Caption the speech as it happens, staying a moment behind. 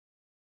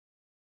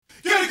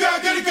Get a girl,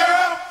 get a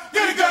girl.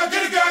 Get a girl,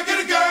 get a girl, get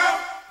a girl.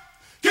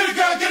 Get a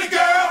girl, get a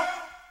girl.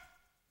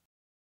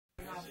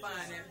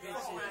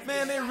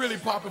 Man, they really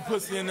poppin'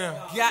 pussy in there.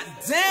 God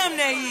damn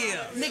they is.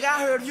 Nigga,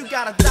 I heard you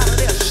got $1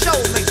 there. Show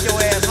make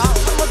your ass hot.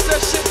 How much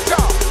that shit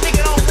cost?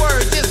 Nigga, don't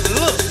worry, just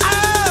look.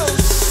 Oh,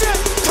 shit,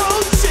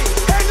 Coachy.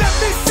 Hey, let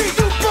me see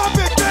you pop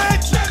it,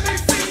 bitch. Let me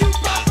see you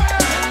pop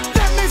it.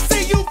 Let me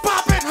see you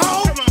pop it,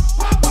 ho.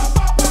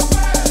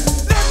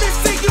 Let me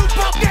see you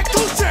pop that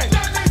coochie.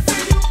 Let me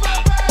see you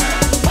pop it.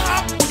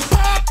 Pop,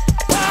 pop,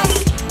 pop.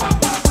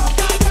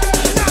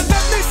 Now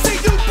let me see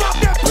you pop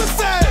that pussy.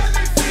 Let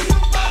me see you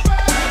pop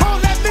it. Oh,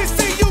 let me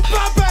see you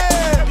pop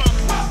it.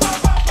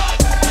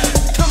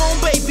 Come on,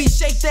 baby,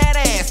 shake that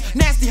ass.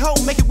 Nasty hoe,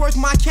 make it worth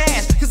my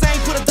cash. Cause I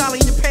ain't put $1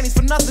 in your panties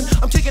for nothing.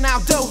 I'm kicking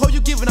out dough, ho, you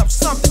giving up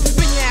something.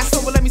 Bring your ass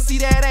over, let me see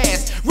that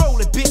ass. Roll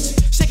it, bitch,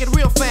 shake it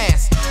real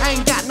fast. I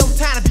ain't got no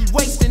time to be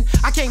wasting.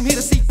 I came here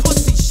to see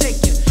pussy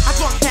shaking. I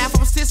drunk half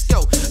of a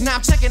Cisco. Now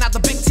I'm checking out the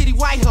big titty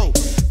white hoe.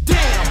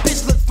 Damn,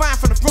 bitch look fine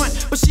from the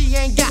front, but she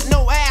ain't got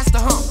no ass to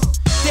hump.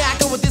 There I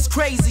go with this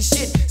crazy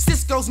shit.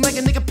 Cisco's make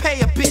a nigga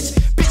pay a bitch.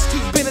 Bitch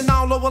keep bending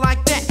all over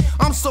like that.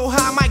 I'm so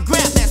high I might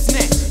grab that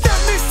snack. Let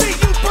me see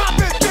you pop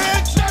it,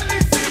 bitch. Let me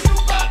see you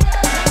pop it.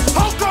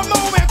 Oh, come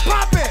on and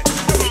pop it.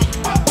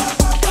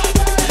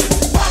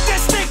 Pop that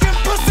stinking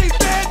pussy,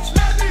 bitch.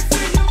 Let me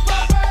see you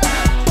pop it.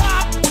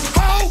 Pop,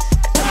 ho,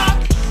 pop.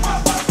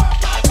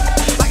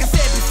 Like I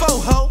said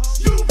before, ho,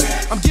 You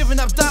bitch. I'm giving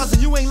up dollars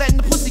and you ain't letting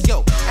the pussy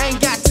go. I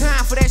ain't got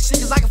time for that shit,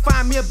 cause I can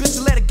find me a bitch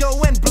to let it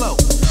go and blow.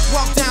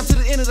 Walked down to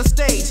the end of the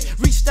stage,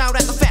 reached out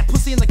at the fat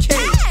pussy in the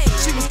cage.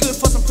 She was good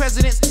for some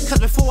presidents, cause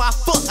before I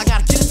fuck, I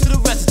gotta get into the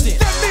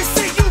residence. Let me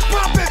see you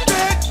pop it,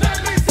 bitch.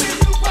 Let me see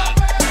you pop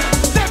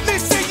it. Let me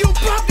see you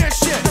pop that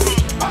shit.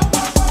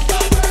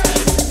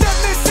 Let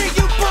me see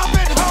you pop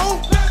it, ho.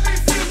 Let me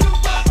see you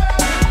pop it.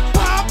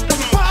 Pop,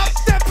 pop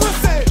that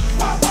pussy.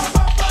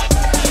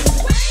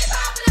 We ain't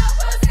poppin' no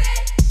pussy.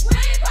 We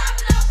ain't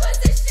poppin' no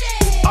pussy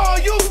shit.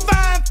 All you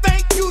fine,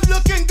 think you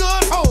looking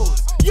good hoes.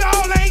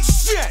 Y'all ain't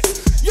shit.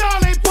 Y'all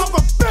ain't pop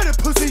a bit of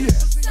pussy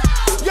yet.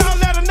 Y'all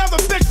let another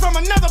bitch from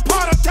another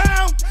part of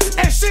town,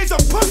 and she's a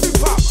pussy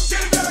popper.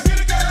 Get a girl, get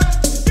a girl.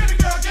 Get a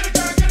girl, get a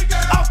girl, get a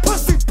girl. A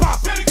pussy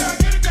popper. Get a girl,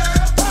 get a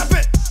girl. Pop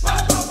it.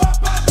 Pop, pop, pop,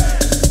 pop it.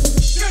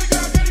 Get a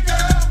girl, get a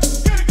girl.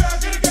 Get a girl,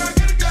 get a girl,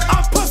 get a girl.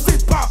 A pussy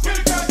popper. Get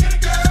a girl, get a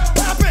girl.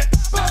 Pop it.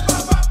 Pop,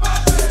 pop, pop,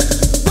 pop it.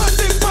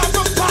 Pussy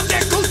popper, pop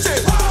that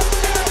coochie.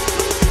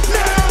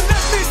 Now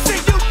let me see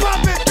you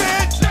pop it,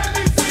 bitch. Let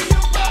me see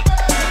you pop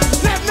it.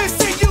 Let me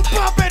see you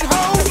pop it,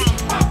 ho.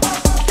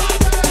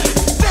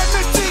 Let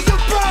me see you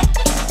pop,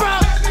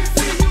 pop. Let me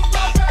see you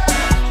pop it.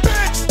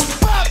 Bitch,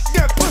 pop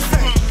that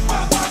pussy.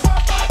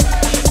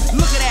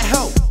 Look at that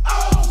hoe,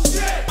 Oh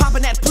shit.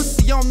 popping that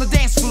pussy on the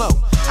dance floor.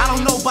 I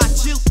don't know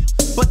about you,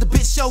 but the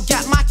bitch show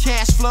got my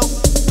cash flow.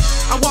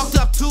 I walked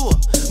up to her,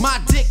 my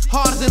dick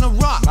harder than a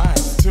rock. Mine,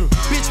 too.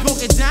 Bitch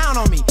broke it down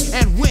on me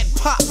and went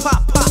pop,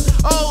 pop, pop.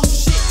 Oh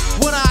shit,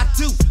 what I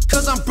do?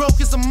 Cause I'm broke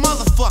as a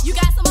motherfucker. You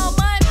got some more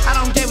money? I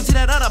don't give it to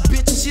that other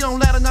bitch and she don't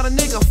let another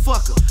nigga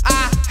fuck her.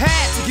 I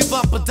had to give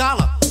up $1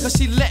 cause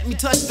she let me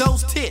touch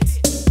those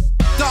tits.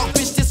 Dog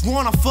bitch just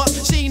wanna fuck,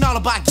 she ain't all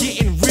about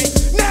getting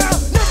rich. Now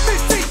let me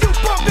see you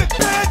pop it,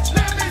 bitch.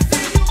 Let me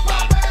see you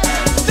pop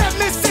it. Let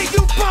me see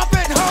you pop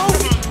it, ho.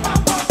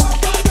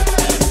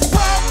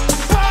 Pop,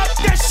 pop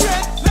that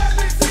shit. Let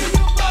me see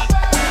you pop it.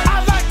 I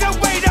like the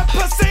way that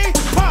pussy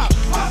pop.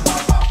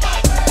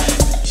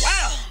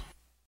 Wow.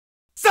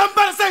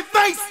 Somebody say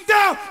face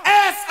down,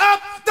 ass up.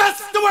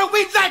 That's the way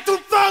we like to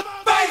fuck.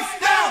 Face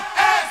down,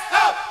 ass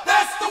up.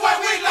 That's the way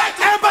we like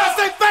to fuck. Everybody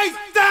say face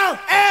down,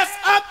 ass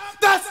up.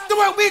 That's the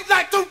way we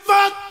like to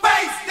fuck.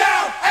 Face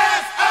down,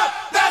 ass up.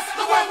 That's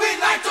the way we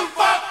like to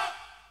fuck.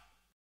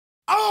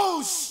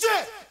 Oh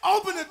shit!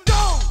 Open the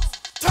doors.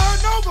 Turn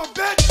over,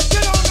 bitch.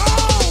 Get on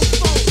home,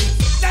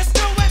 folks. Let's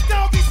do it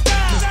doggy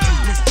style.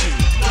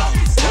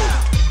 Doggy style.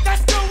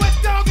 Let's do it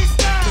doggy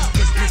style.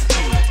 Let's do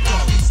it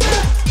doggy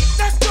style.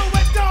 Let's do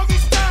it doggy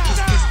style.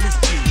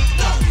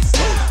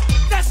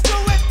 Let's do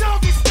it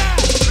doggy style.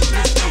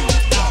 Let's do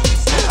it doggy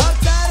style. I'm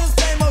tired of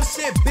the same old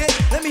shit, bitch.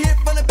 Let me hit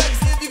from the back and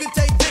see if you can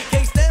take dick.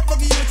 Can't stand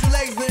fucking you with your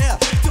legs in the air.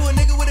 To a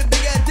nigga with a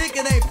big ass dick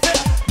and ain't fair.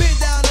 Been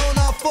down on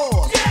all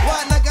fours.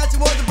 Why knock out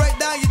your walls to break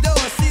down your door?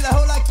 See the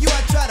hoe like you,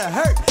 I try to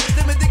hurt.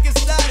 Stem a dick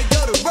inside and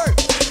go to work.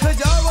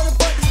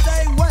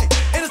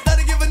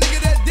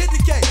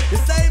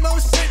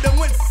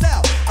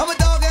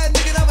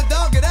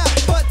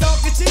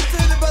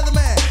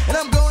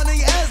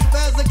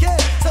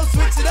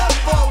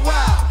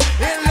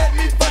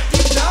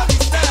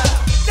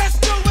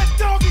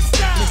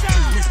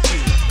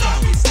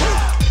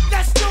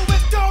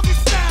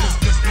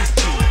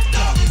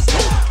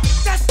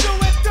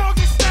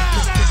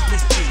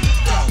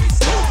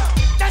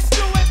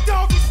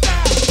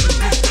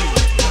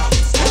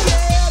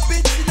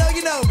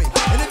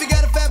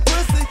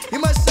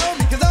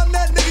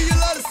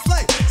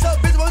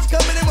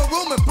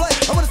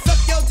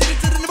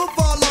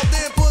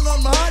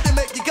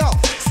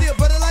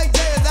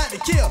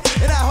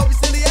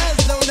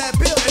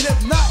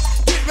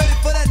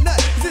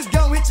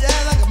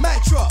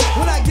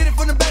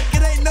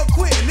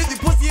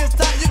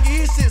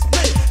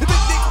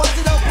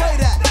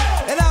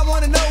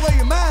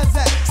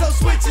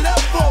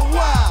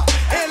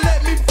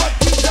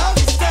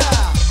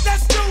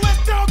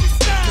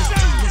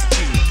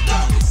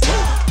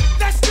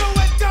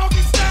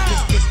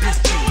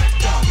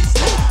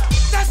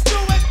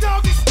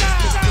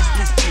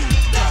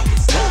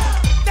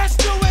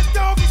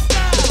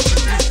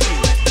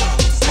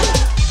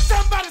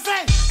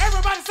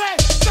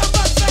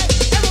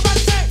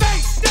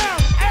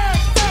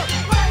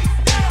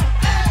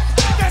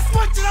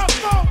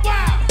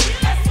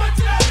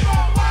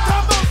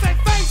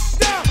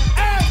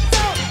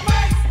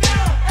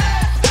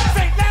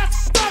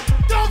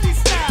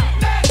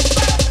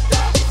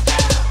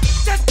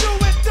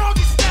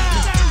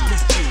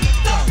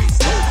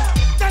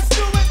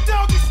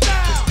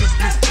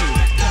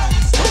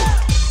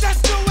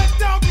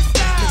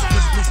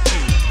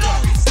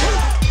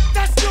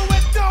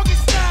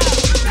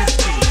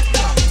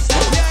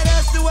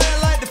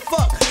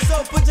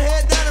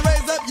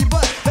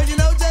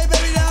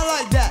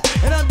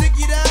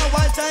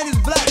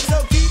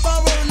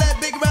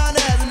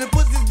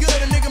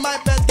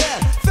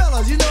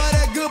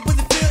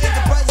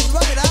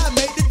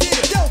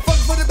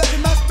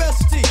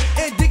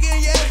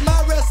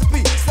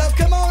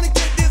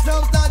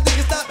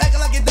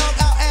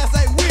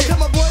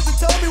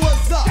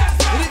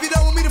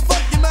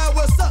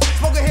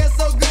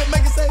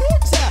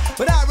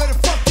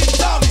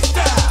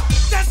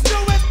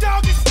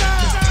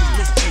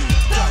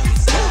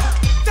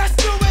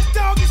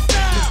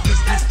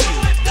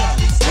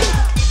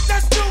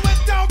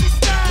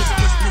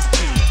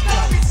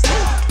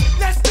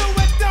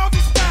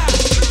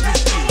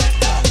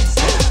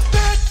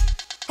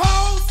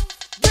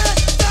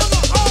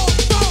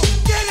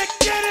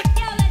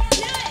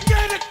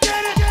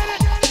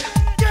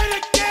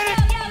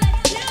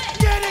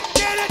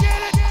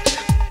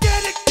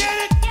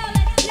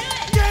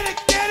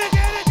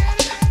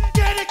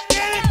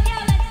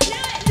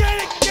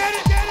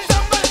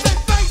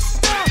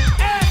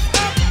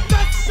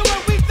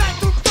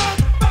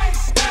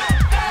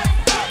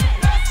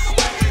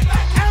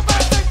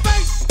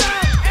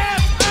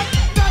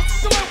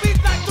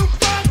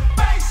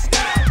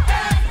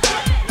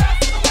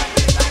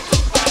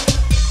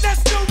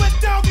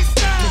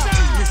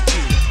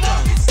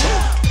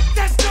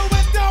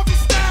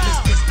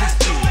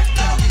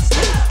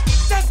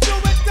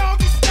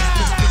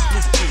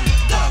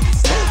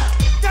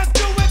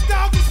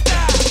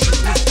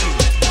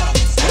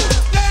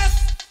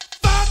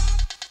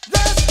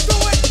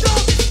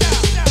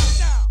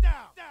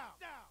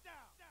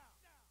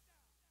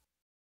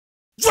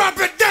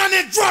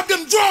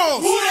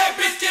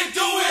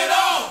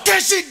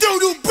 and she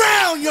doo-doo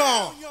brown,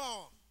 y'all.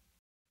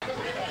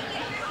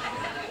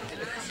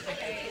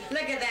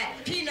 Look at that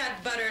peanut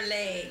butter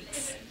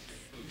legs.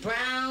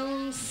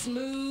 Brown,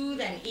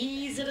 smooth, and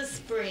easy to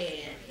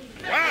spread.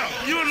 Wow,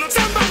 you look.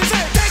 Somebody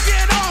say, take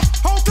it off.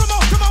 Oh, come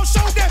on,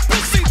 show that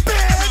pussy,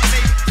 bitch.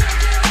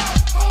 Take it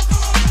off. Oh,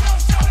 come on,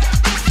 show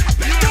that pussy,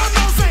 bitch. Come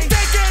on, say,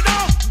 take it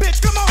off,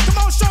 bitch. Come on,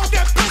 show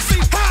that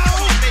pussy.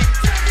 How?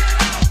 Take it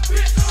off,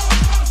 bitch. Come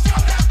on, show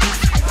that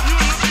pussy.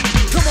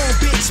 Come on,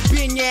 bitch,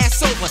 bend your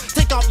ass over.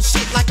 Take off the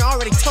shit like I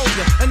already told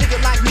you. A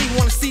nigga like me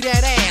wanna see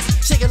that ass.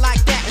 Shake it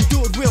like that and do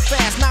it real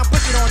fast. Now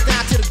break it on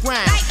down to the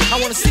ground. I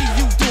wanna see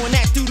you doing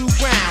that doo-doo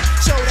brown.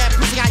 Show that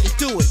pussy how you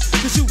do it.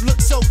 Cause you look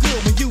so good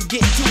when you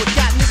get to it.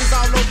 Got niggas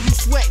all over you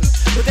sweating.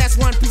 But that's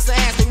one piece of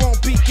ass they won't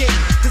be getting.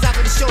 Cause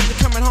after the show you're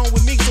coming home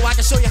with me so I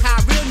can show you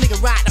how a real nigga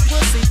ride the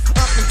pussy.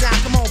 Up and down,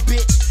 come on,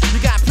 bitch. You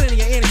got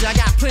plenty of energy, I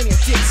got plenty of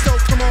dick. So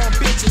come on,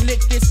 bitch, and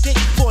lick this dick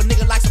before a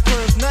nigga like some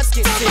pervs nuts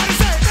get sick. Somebody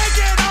say, take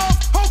it off.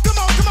 Oh,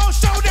 come on,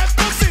 show that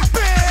pussy,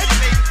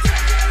 bitch.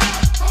 Take it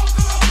off. Oh,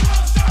 come on,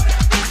 show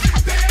that pussy,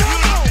 bitch.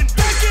 Come on,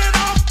 take it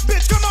off,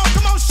 bitch. Come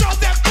on, show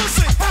that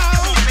pussy.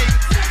 How?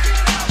 Take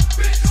it off,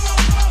 bitch. Come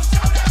on,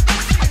 show that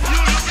pussy.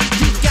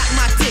 You got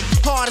my dick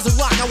hard as a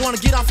rock. I wanna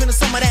get off into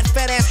some of that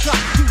fat ass cock.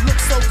 You look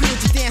so good,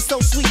 you dance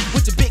so sweet.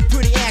 With your big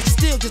pretty ass, you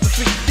still just a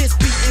freak. This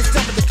beat is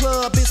jumping, the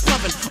club is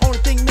pumping. Only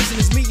thing missing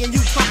is me and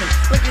you pumping.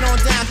 Break it on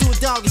down, do a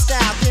doggy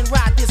style, then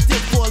ride this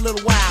dick for a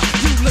little while.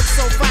 You look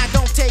so fine,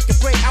 don't take a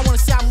break. I wanna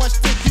see how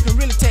much dick you can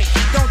really take.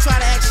 Don't try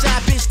to act shy,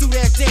 bitch, do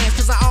that dance.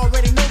 Cause I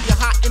already know you're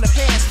hot in the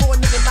past. For a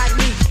nigga like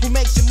me who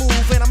makes you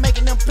move, and I'm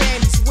making them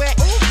panties wet.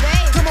 Ooh,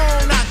 baby. Come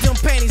on, knock them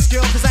panties,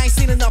 girl, cause I ain't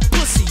seen enough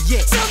pussy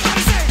yet.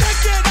 Somebody say,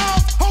 take it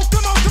off. Oh,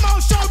 come on,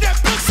 show that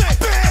pussy,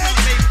 bitch.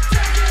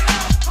 Take it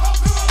off. Oh,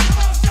 come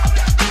on, show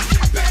that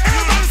pussy, bitch.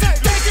 Everybody say,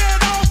 take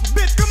it off,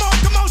 bitch. Come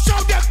on, show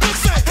that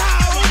pussy.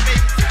 How?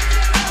 Take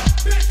it off,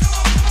 bitch. Come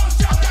on,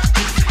 show that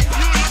pussy.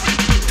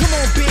 Come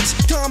on, bitch,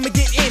 come and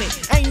get in it.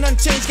 Ain't nothing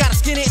changed, gotta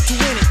skin it to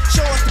win it.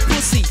 Show us the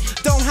pussy,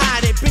 don't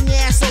hide it. Bring your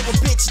ass over,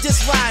 bitch,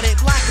 just ride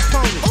it like a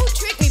pony. Ooh,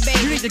 trick me, baby.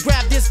 You need to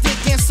grab this dick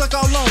and suck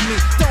all on me.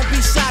 Don't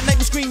be shy, let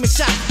me scream and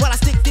shout while I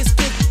stick this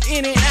dick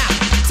in and out.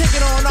 Take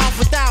it on off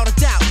without a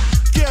doubt.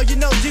 Girl, you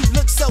know you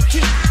look so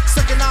cute.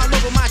 Sucking all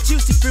over my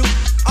juicy fruit.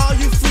 All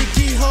you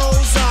freaky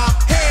hoes are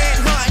head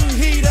hunting,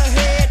 heater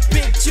head,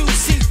 big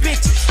juicy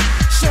bitches.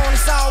 Showing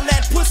us all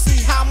that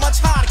pussy, how much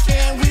harder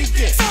can we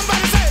get?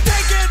 Somebody say,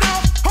 take it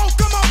off. Oh,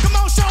 come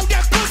on, show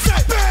that pussy,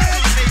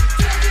 bitch.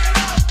 Take it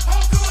off.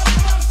 Oh, come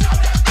on, show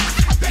that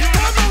pussy, bitch.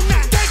 Come on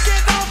now, take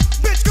it off,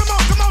 bitch. Come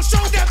on,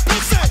 show that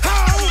pussy.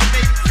 How?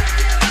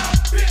 Take it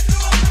off, bitch.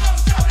 Come on,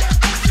 show that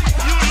pussy.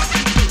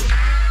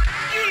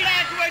 You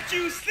like what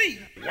you see.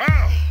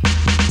 Wow.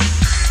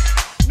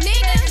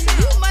 Niggas,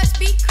 you must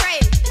be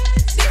crazy.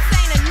 This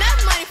ain't enough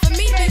money for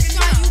me to be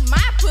showing you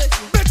my pussy.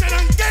 Bitch, I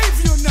done gave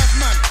you enough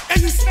money,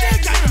 and you still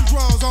got them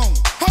drawers on.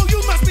 Oh,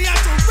 you must be out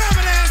your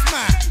rabbit ass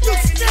mind. You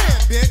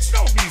scared, bitch.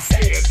 Don't be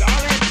scared,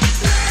 darling.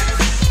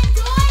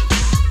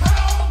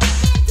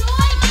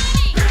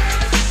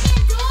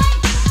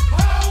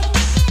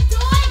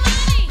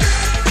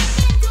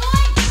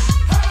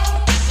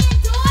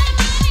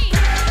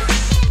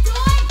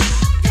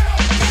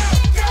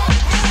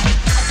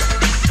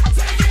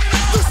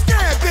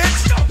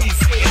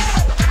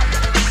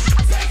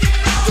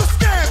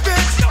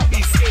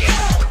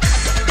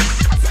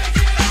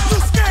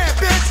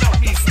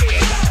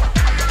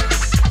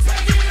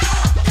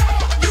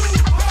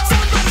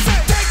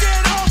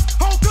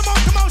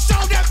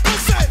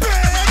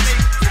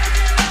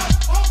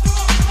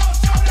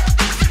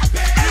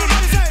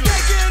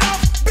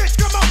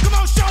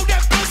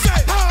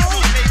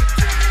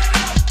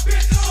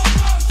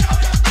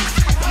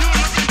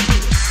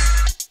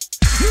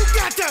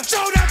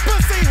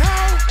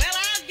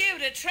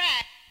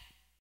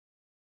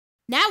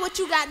 Now what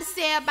you got to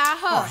say about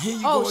her?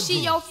 Oh, she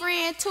again. your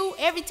friend too?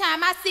 Every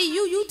time I see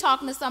you, you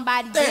talking to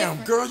somebody Damn,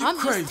 different. girl, you I'm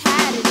crazy. just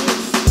tired of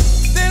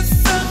this. There's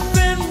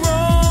something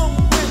wrong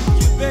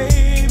with you,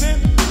 baby.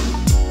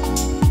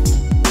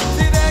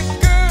 See that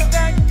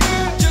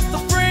girl, just a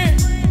friend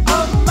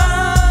of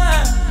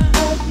mine.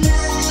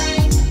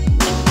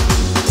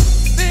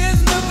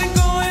 There's nothing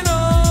going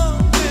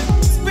on with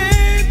this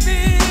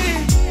baby.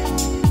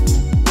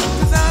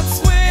 'Cause I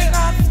swear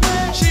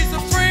she's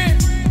a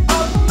friend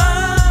of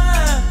mine.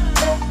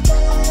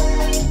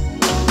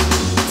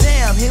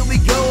 Damn, here we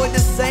go with the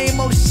same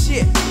old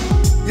shit.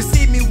 You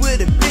see me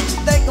with a bitch, you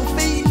think I'm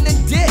feeding the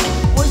dick.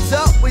 What's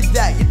up with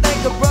that? You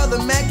think a brother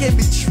man can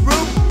be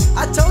true?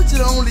 I told you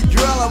the only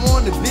girl I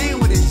wanna be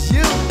with is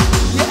you.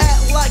 You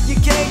act like you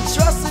can't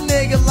trust a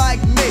nigga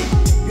like me.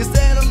 You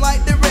said I'm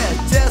like the rest,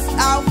 just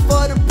out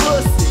for the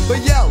pussy. But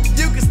yo,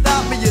 you can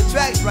stop in your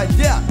tracks right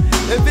there.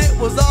 If it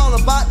was all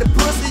about the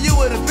pussy, you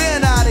would've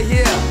been out of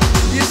here.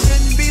 You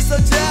shouldn't be so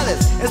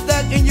jealous and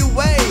stuck in your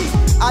ways.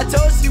 I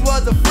told she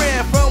was a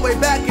friend from way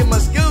back in my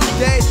school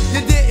days.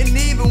 You didn't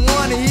even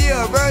wanna hear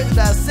a word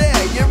that I said.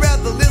 You'd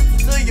rather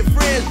listen to your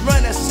friends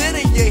run that shit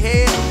in your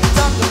head.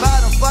 Talk about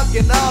them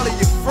fucking all of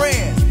your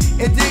friends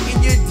and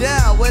digging you down.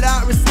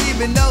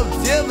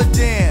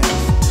 dividends.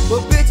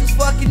 But bitch, it's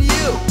fucking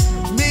you,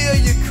 me or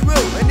your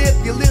crew. And if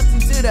you listen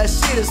to that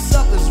shit, if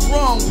something's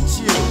wrong with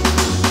you.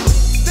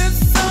 There's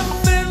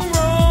something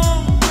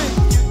wrong with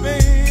you,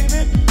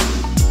 baby.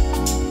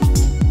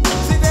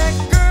 See that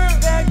girl,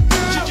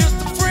 she's just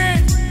a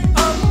friend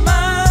of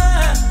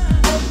mine.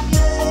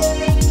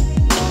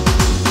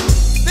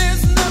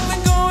 There's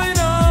nothing going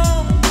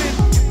on with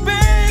you,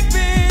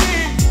 baby.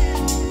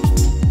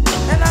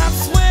 And I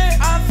swear,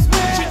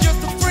 she's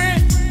just a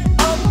friend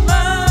of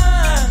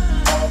mine.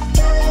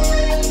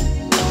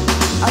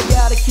 I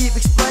gotta keep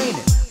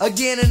explaining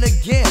again and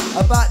again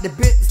about the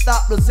bitch that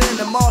stopped us in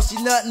the mall.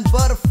 She nothing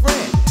but a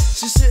friend.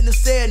 She shouldn't have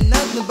said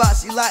nothing about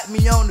she liked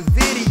me on the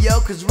video,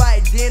 cause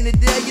right then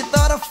and there you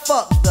thought I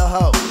fucked the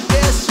hoe.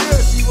 Yeah, sure,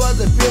 she was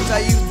a bitch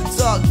I used to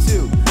talk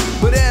to,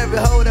 but every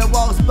hoe that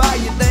walks by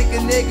you think a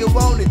nigga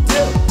wanna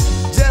do.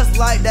 Just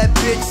like that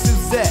bitch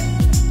Suzette.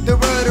 The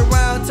word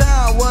around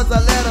town was I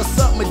let her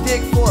suck my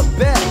dick for a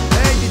bet.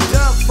 And you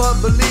dumb for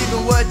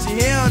believing what you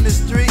hear on the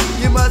street.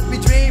 You must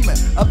be dreaming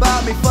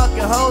about me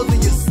fucking hoes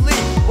in your sleep.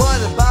 What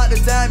about the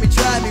time you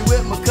tried me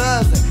with my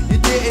cousin? You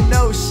didn't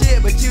know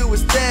shit, but you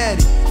was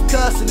steady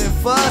cussing and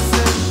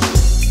fussing.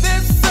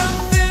 There's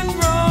something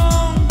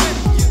wrong with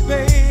you,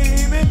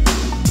 baby.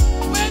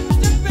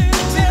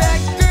 See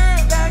that girl,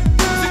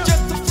 she's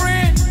just a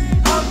friend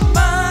of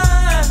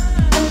mine.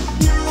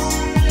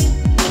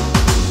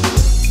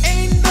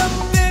 Ain't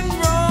nothing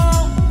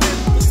wrong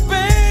with us,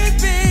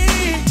 baby.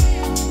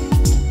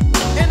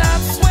 And I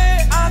swear,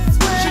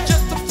 she's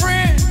just a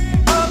friend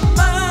of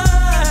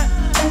mine.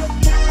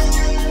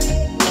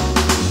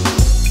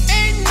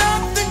 Ain't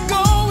nothing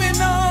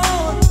going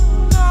on.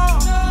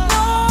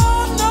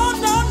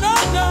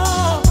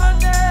 No.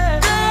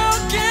 Girl,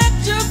 can't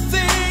you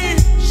see?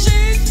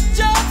 She's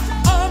just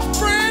a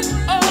friend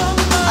of I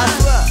mine.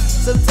 swear,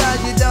 sometimes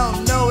you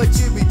don't know what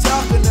you be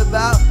talking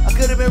about. I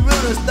could've been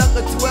real and stuck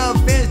a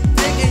 12-inch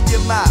dick in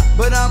your mouth,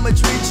 but I'ma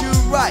treat you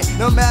right,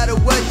 no matter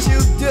what you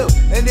do.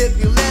 And if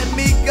you let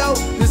me go,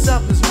 then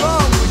something's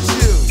wrong with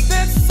you.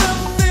 There's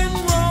something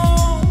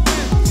wrong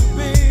with you,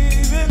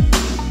 baby.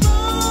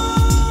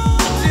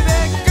 See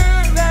that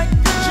girl,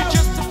 she's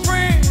just a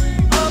friend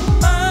of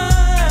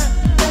mine.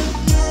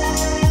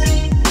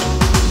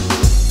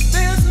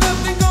 There's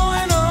nothing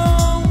going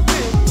on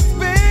with us,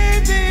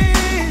 baby.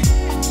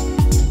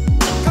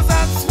 Cause I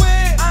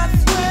swear,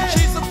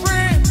 she's a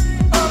friend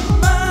of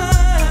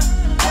mine.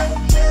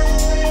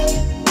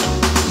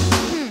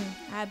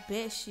 I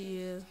bet she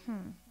is.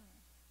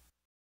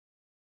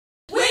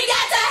 We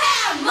got to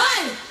have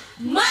money,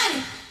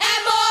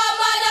 and more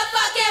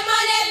motherfucking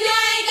money. If you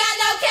ain't got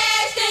no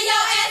cash, then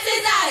your ass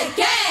is out of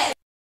gas.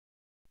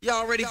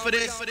 Y'all ready for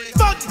this?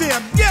 Fuck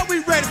them. Yeah, we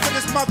ready for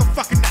this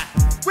motherfucking night.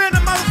 We're in the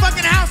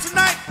motherfucking house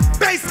tonight.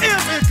 Bass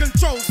is in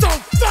control, so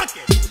fuck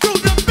it. Do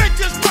the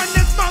bitches run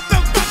this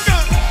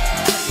motherfucker?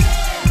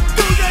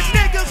 Do the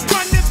niggas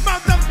run this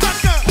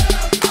motherfucker?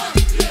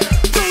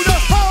 Do the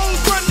hoes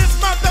run this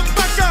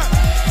motherfucker?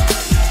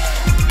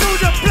 Do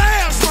the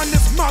players run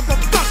this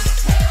motherfucker?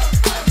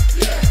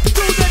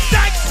 Do the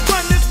dykes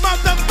run this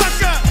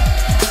motherfucker?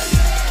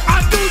 I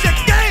do the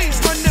games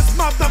run this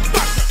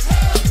motherfucker?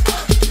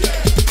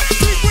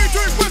 We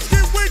drink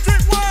whiskey, we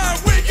drink wine,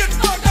 we get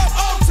fucked up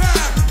all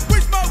time. We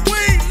smoke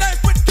weed,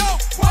 laced with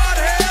dope. Why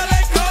the hell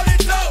they call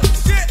it dope?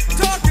 Shit,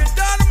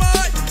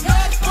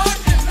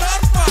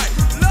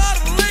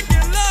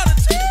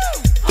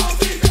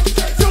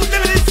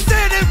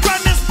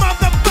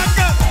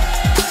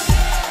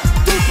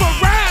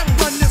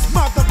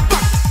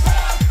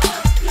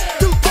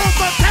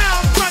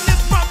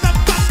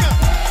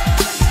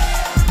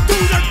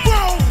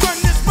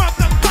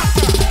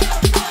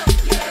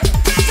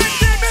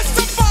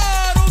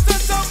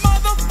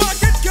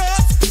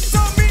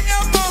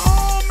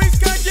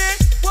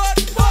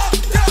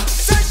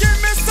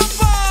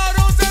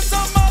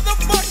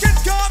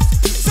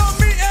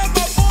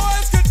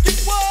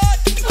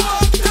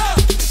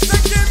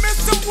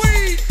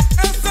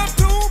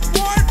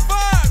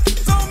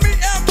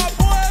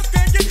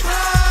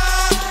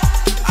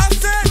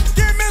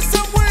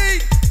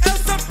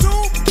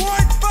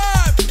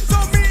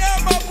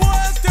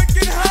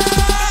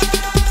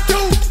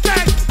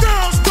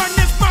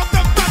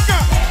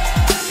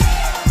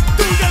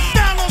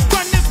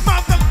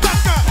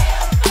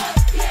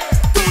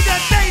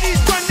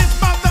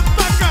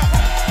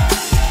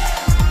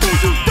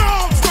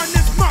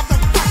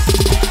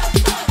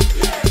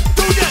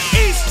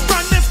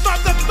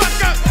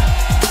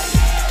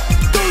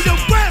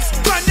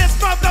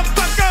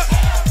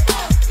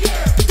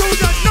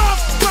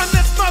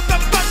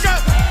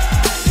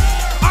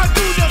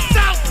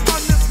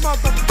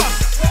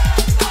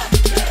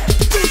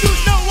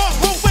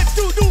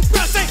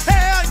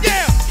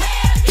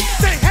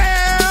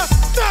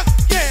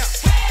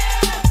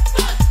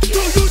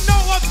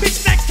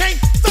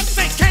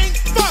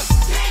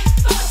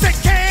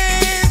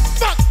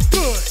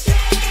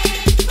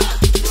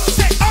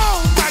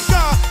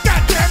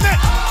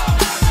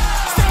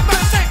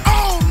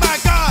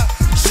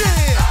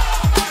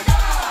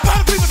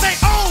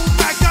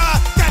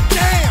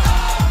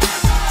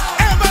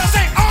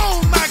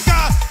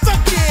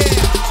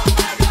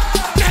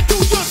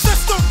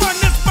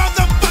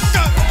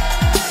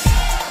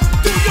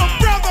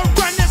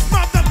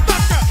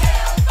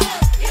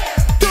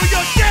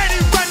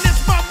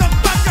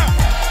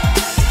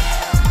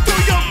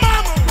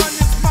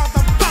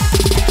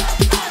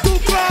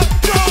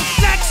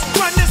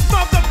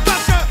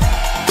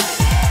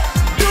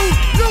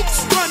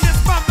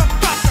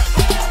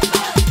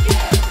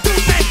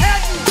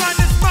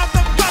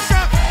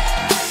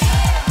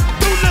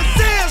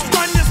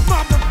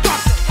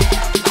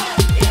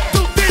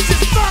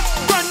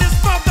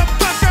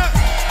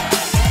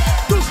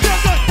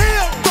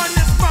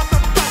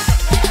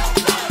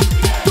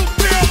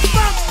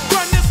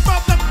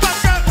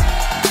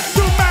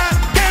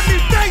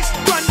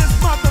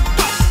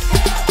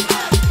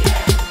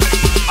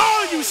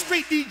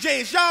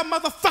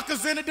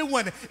 really the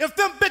winner. If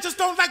them bitches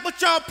don't like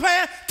what y'all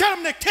playing, tell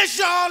them to kiss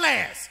y'all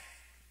ass.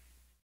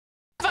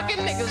 Fucking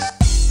niggas.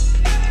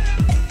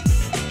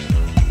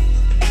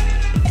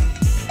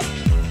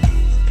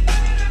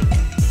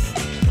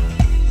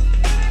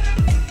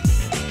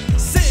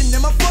 Sitting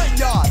in my front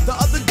yard the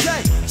other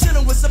day,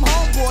 chilling with some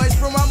homeboys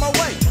from around my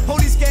way.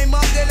 Police came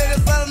up, they let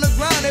us flat on the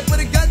ground. They put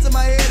a gun to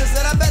my head and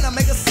said I better not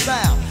make a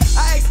sound.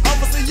 I asked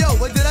officer, yo,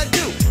 what did I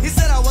do? He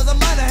said I was a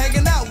minor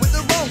hanging out with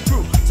the wrong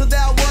crew. So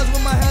there I was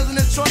with my hands in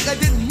the trunk, I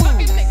didn't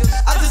move.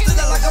 I just stood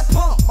there like a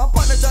punk. My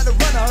partner tried to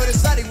run, I heard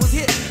his shot, he was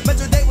hit.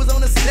 Metro Day was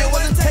on the scene, they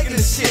wasn't taking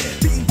the shit.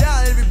 Beating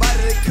down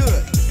everybody they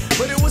could,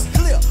 but it was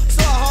clear,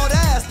 so I hauled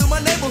ass through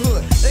my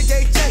neighborhood. They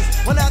gave chase,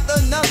 one after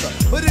another.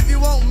 But if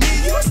you want me,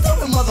 you a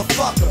stupid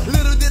motherfucker.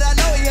 Little did I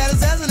know he had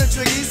his hands on the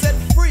trigger. He said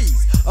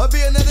freeze, or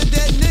be another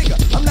dead nigga.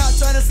 I'm not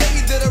trying to say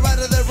he did it right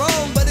or that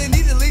wrong, but they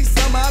need at least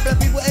somehow that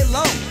people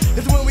alone.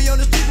 It's when we on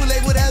the street we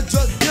labeled as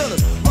drug dealers,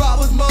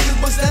 robbers, muggers,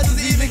 busters,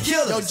 even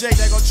killers. Yo, Jake,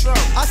 they gon'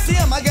 trump. I see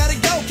him, I gotta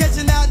go.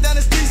 Catching out down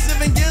the street,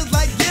 sipping gears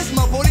like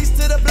Gizmo. Police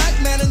to the black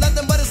man is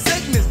nothing but a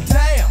sickness.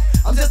 Damn,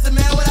 I'm just a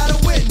man without a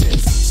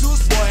witness.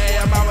 Choose boy,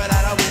 a man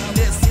without a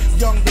witness.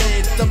 Young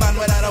blade, the man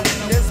without a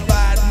witness.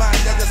 Bad man,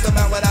 you're just a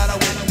man without a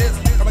witness.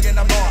 Come again,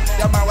 I'm more,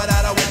 you're a man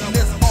without a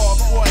witness. All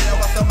boy, I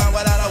was a man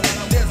without a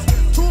witness.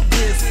 Two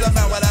Chris, a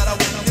man without a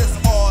witness.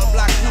 All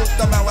black youth,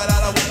 the man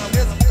without a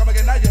witness. Come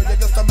again, now you're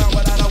just a man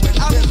without a witness.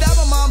 I moved out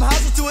my mom's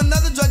house to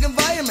another drug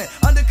environment.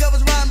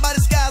 Undercovers riding by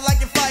the sky like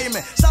a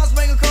fireman. Shots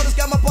banging coldest,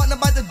 got my partner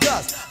by the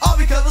dust. All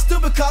because a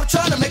stupid cop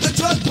trying to make a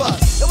drug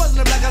bust. It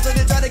wasn't a black house, so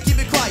they tried to keep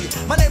it quiet.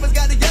 My neighbors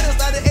got together,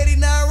 started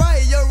 89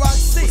 riot. Yo, Rock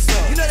C,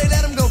 you know they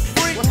let him go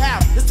free. What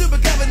happened? The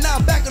stupid cop is now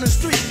back on the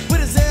street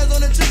with his hands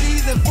on the trigger.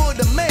 He's in full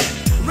demand,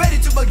 ready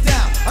to buck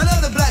down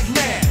another black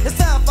man. It's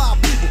time for our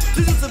people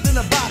to do something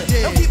about it.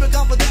 Don't keep it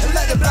confidential,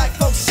 let the black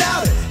folks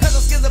shout it. Cause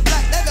our skins are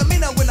black, that don't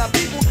mean that we're not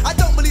people. I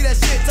don't believe that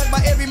shit, talk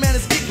about every man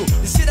is equal.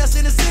 The shit that's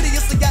in the city,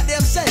 it's a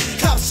goddamn shame.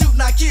 Cops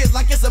shooting our kids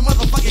like it's a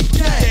motherfucking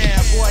game.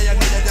 Yeah, boy, I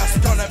know you're just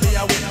gonna be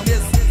a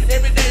witness.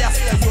 Every day I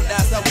see a youth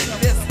that's a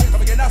witness.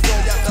 Come again, I saw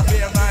you just a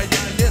fair my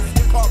witness.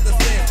 Call the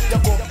same, you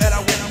go and a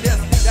witness.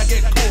 You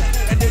get cool,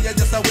 and then you're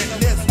just a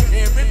witness.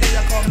 Every day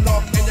you come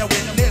up and you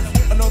witness.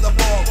 I know the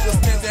ball,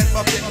 just stands there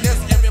for witness.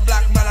 Every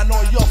black man I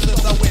know yours is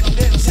a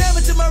witness.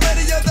 Jamming to my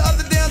radio the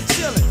other day, I'm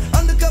chilling.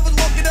 Undercovers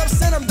walking up,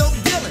 saying I'm dope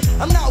dealing.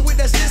 I'm not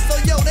with that shit, so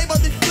yo, they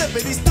must be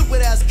flipping. These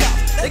stupid ass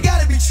cops, they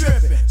gotta be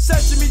tripping.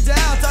 Searching me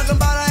down, talking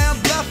about I am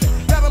bluffing.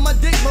 Grabbing my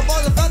dick, my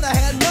boys found I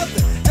had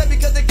nothing. Just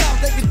because they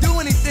cops, they can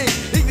do anything.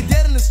 Leave you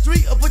dead in the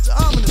street or put your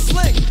arm in the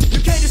sling. You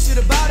can't do shit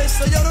about it,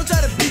 so yo, don't try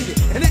to beat it.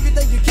 And if you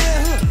think you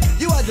can,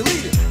 you are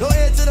deleted. Don't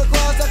head to the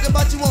cross talking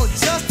about you want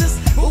justice.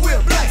 But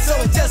we're black, so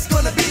it's just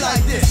gonna be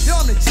like this. Yo,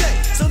 I'm the J,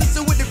 so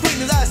listen with the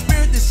quickness. I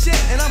experienced this shit,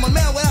 and I'm a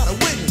man without a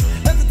witness.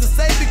 Nothing to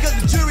say because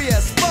the jury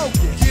has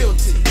spoken.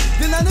 Guilty.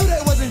 Then I knew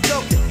they wasn't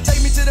joking. Take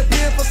me to the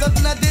pen for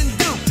something I didn't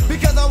do.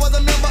 Because I was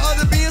a member of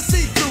the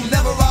BNC crew.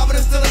 Never robbing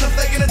and stealing and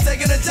faking and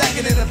taking a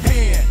jacket in a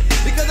pen.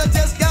 Because I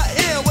just got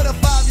in with a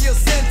 5-year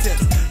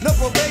sentence. No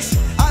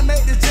probation. I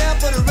made the jam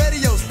for the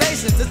radio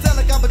station to tell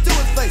a cop to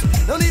his face.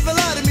 Don't even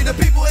lie to me. The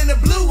people in the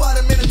blue are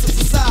the menace to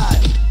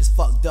society. It's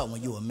fucked up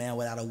when you a man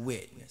without a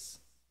witness.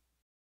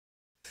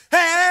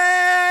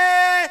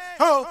 Hey,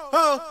 ho,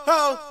 ho,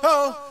 ho,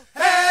 ho.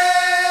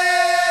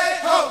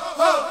 Hey, ho,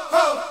 ho,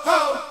 ho,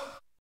 ho.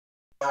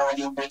 All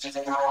you bitches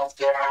in the house,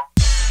 get out.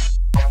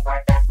 And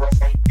work that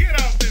pussy. Get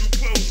out them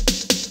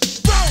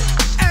clothes. Roll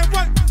and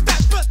work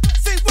that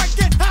pussy, work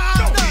it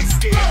harder. Don't be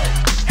scared. Roll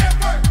and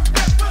work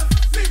that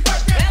pussy,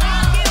 work it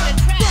harder.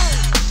 Roll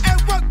and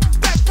work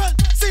that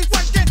pussy,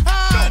 work it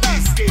harder. Don't be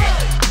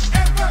scared.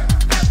 And work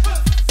that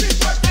pussy,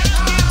 work it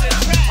harder.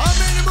 I'm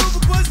in the mood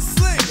for pussy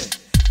slinging.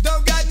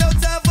 Don't got no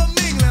time for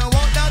mingling.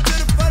 Walk down to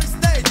the front of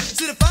the stage.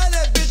 Should've find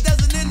that bitch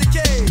that's in the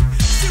cage.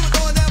 She was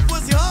throwing that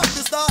pussy hard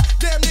to start.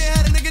 Damn near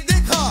had a nigga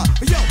dick hard.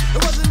 But yo,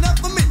 it wasn't enough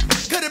for me.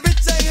 Cause the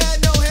bitch ain't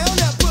had no hair on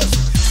that pussy.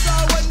 Saw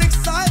what nigga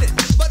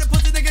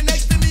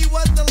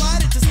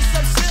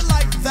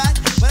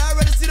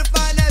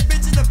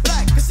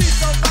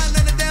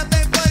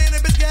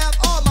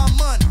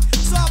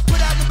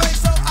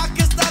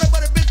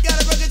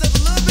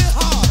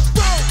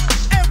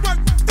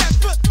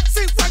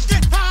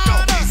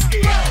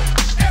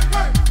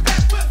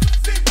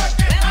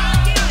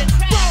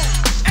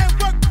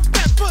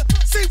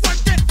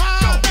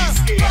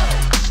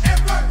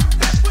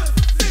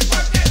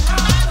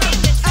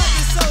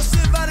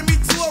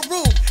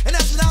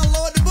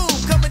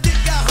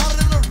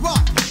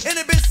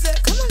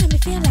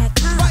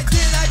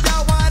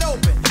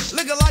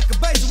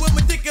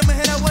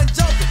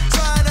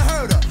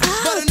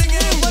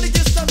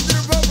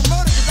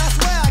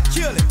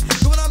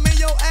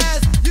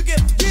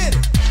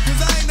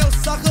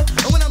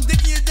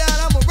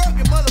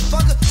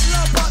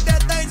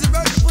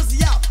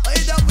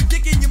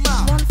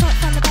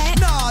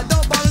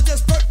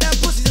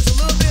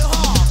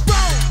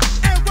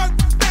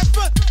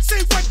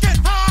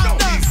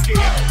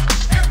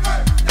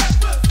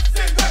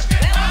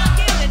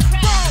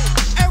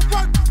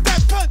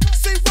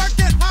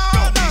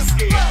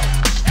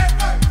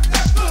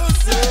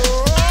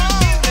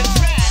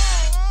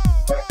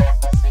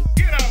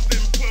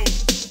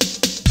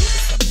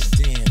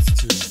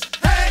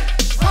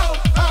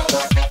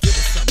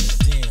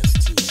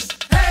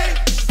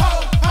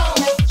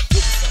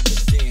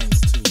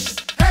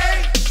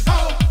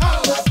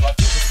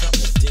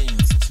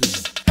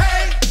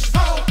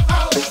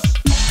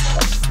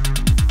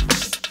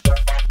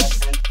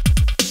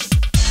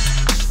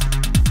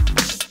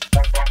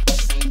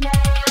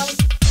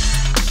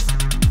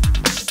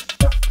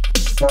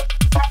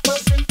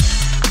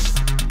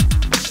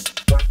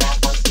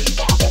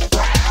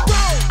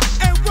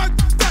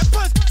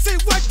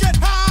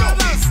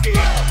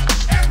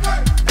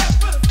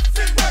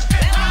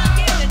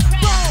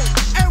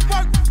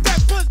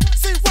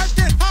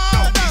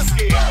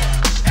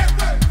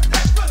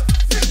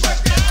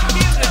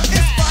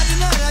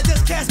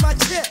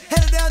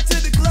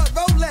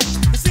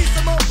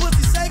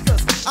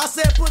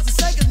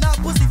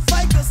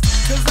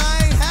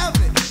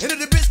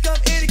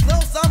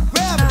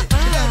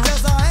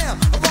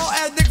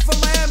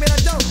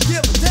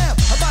Give a damn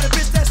about a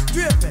bitch that's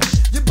dripping.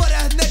 Your butt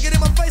ass naked in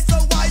my face, so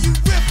why you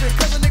ripping?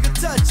 Cause a nigga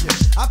touch it.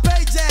 I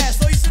paid jazz,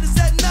 so you should've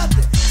said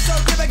nothing. So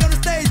get back on the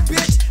stage,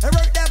 bitch, and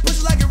work that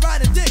pussy like you're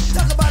riding dick.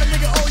 Talk about a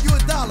nigga owe you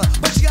 $1,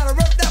 but you gotta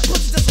work that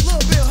pussy just a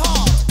little bit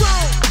hard.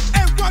 Roll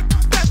and work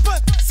that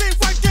pussy,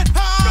 work it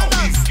hard. Don't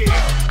be scared.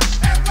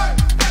 And work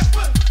that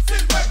pussy,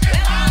 work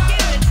it hard.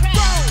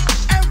 Roll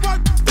and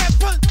work that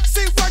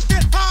pussy, work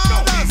it hard.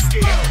 Don't be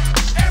scared.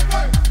 And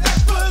work that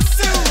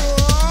pussy.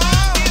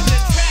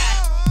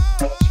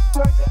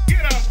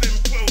 Get off them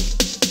clothes.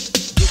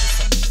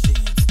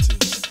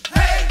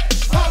 Hey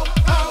ho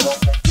ho.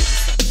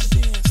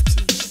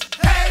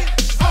 Hey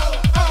ho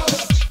ho.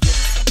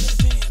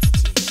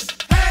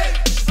 Hey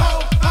ho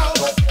ho.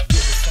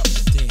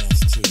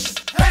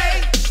 Hey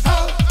ho.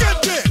 Get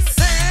this.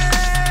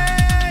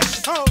 Hey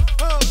ho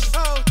ho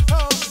ho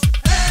ho.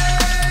 Hey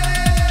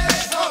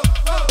ho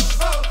ho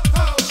ho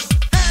ho.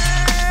 Hey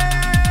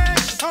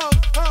ho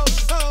ho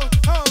ho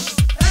ho.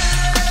 Hey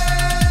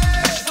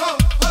ho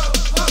ho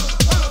ho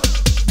ho.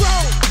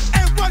 Roll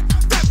and work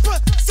that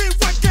pussy,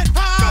 work it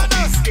hard. Don't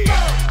be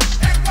scared.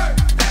 And work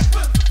that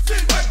pussy,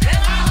 work it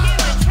hard.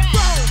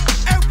 Roll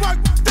and work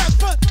that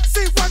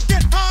pussy, work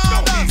it hard.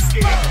 Don't be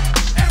scared.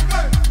 And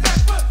work that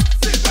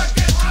pussy, work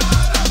it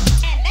hard.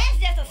 And that's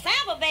just a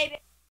sample, baby.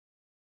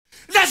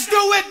 Let's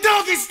do it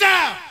doggy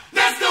style.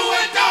 Let's do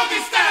it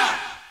doggy style.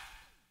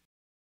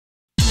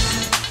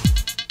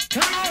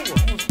 Come on. I'm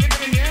gonna stick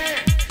it in your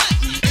ass.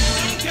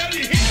 I'll tell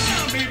you, hit it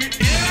now, baby.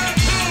 Yeah,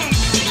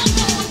 come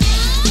on.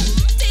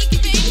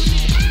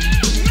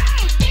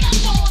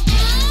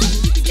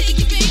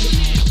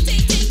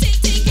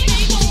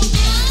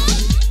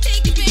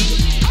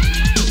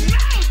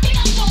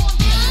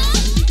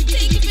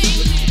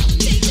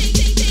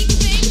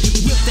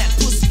 Whip that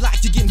pussy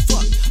like you're getting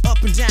fucked.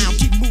 Up and down,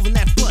 keep moving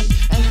that butt.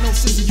 Ain't no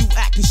sense of you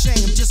acting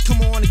shame. Just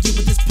come on and get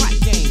with this pipe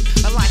game.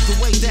 I like the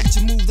way that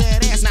you move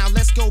that ass. Now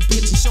let's go,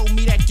 bitch, and show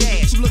me that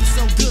gas. You look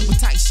so good with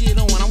tight shit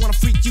on. I wanna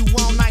freak you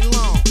all night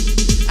long.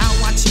 I'll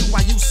watch you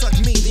while you suck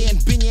me. Then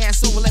bend your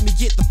ass over, let me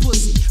get the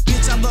pussy.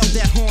 Bitch, I love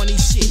that horny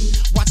shit.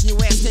 Watching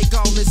your ass take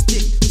all this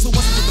dick. So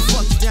what's with the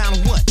fuck you down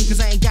or what? Cause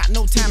I ain't got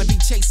no time to be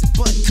chasing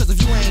butt. Cause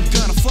if you ain't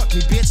gonna fuck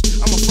me, bitch,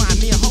 I'ma find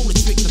me a hole to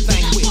trick the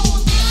thing with.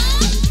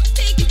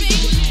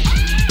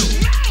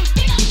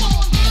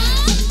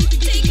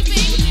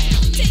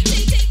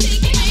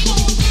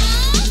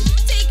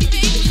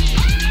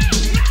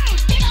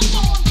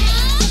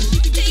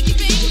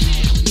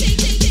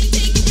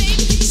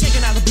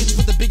 Checking out a bitch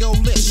with a big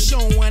old lip,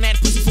 showing that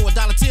pussy for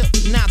 $1 tip.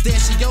 Now there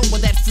she go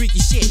with that freaky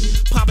shit,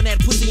 popping that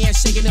pussy and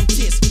shaking them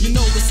tits. You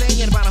know the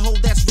saying about a hoe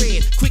that's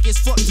red, quick as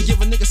fuck to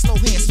give a nigga slow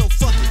hand. So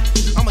fuck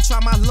it, I'ma try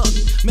my luck.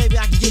 Maybe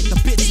I can get the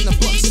bitch in the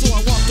buck. So I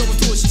walked over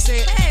to her, she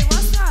said, Hey,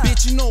 what's up?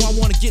 bitch, you know I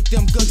wanna get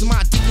them guns.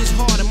 My dick is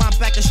hard and my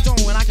back is strong,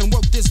 and I can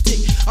work this dick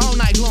all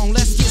night long.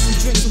 Let's get some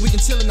drinks so we can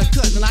chill in the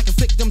cut, and I can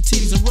flick them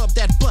titties and rub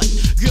that butt.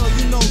 Girl,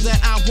 you know that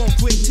I won't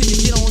quit till you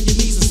get on your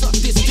knees and suck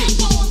this dick.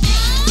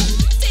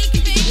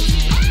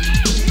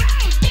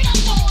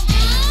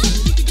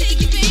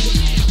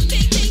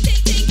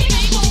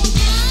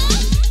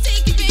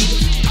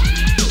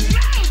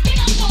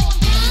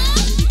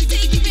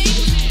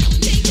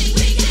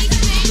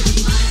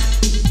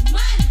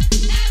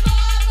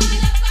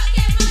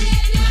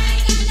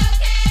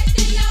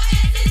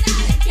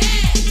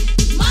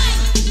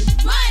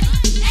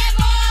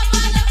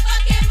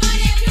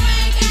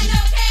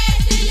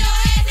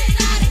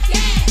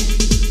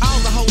 All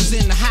the hoes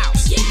in the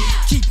house,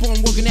 keep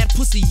on working that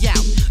pussy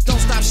out. Don't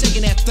stop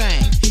shaking that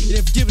thing. And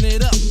if you're giving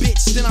it up,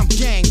 bitch, then I'm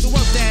gang. So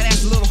work that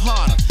ass a little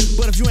harder.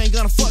 But if you ain't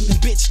gonna fuck, then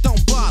bitch,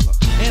 don't bother.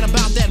 And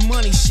about that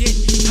money shit,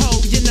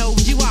 ho, you know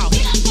you out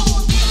here.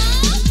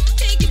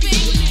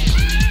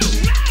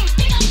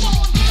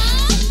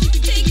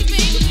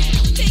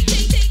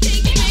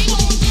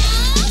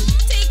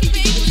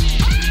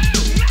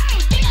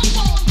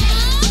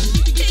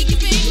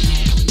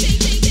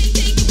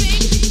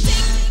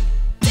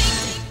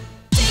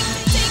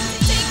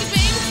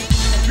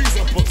 A piece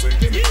of pussy.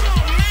 Give me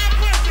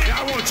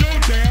I want your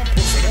damn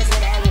pussy. That's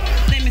what I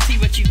want. Let me see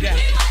what you got.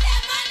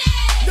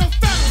 Yo,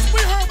 fellas,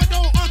 we heard what the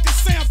old Uncle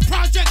Sam's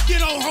project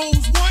get old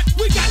hoes want.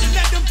 We got to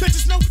let them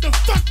bitches know what the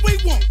fuck we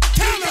want.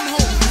 Tell them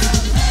hoes.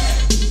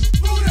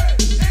 Booty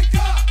and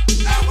cock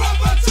and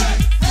rubber check.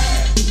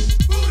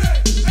 Booty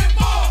and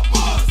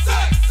more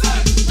sex,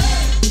 sex.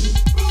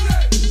 Booty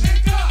and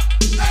cock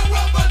and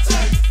rubber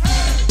check.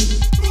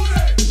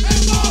 Booty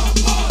and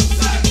more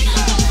sex,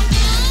 sex.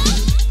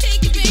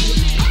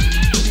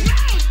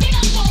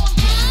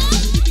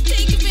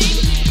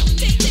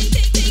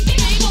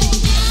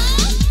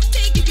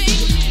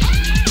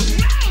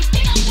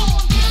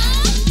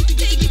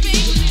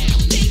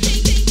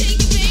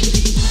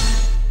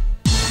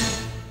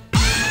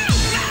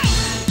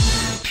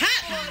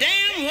 Hot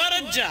damn, what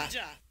a job.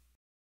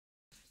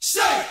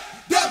 Shake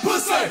that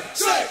pussy,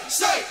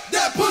 shake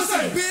that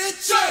pussy, bitch.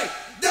 Shake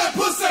that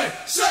pussy,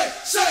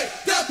 shake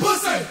that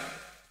pussy.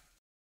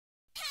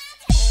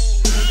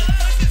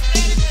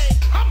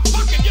 I'm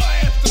fucking your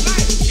ass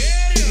tonight.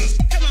 Yeah, it is.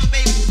 Come on,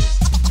 baby.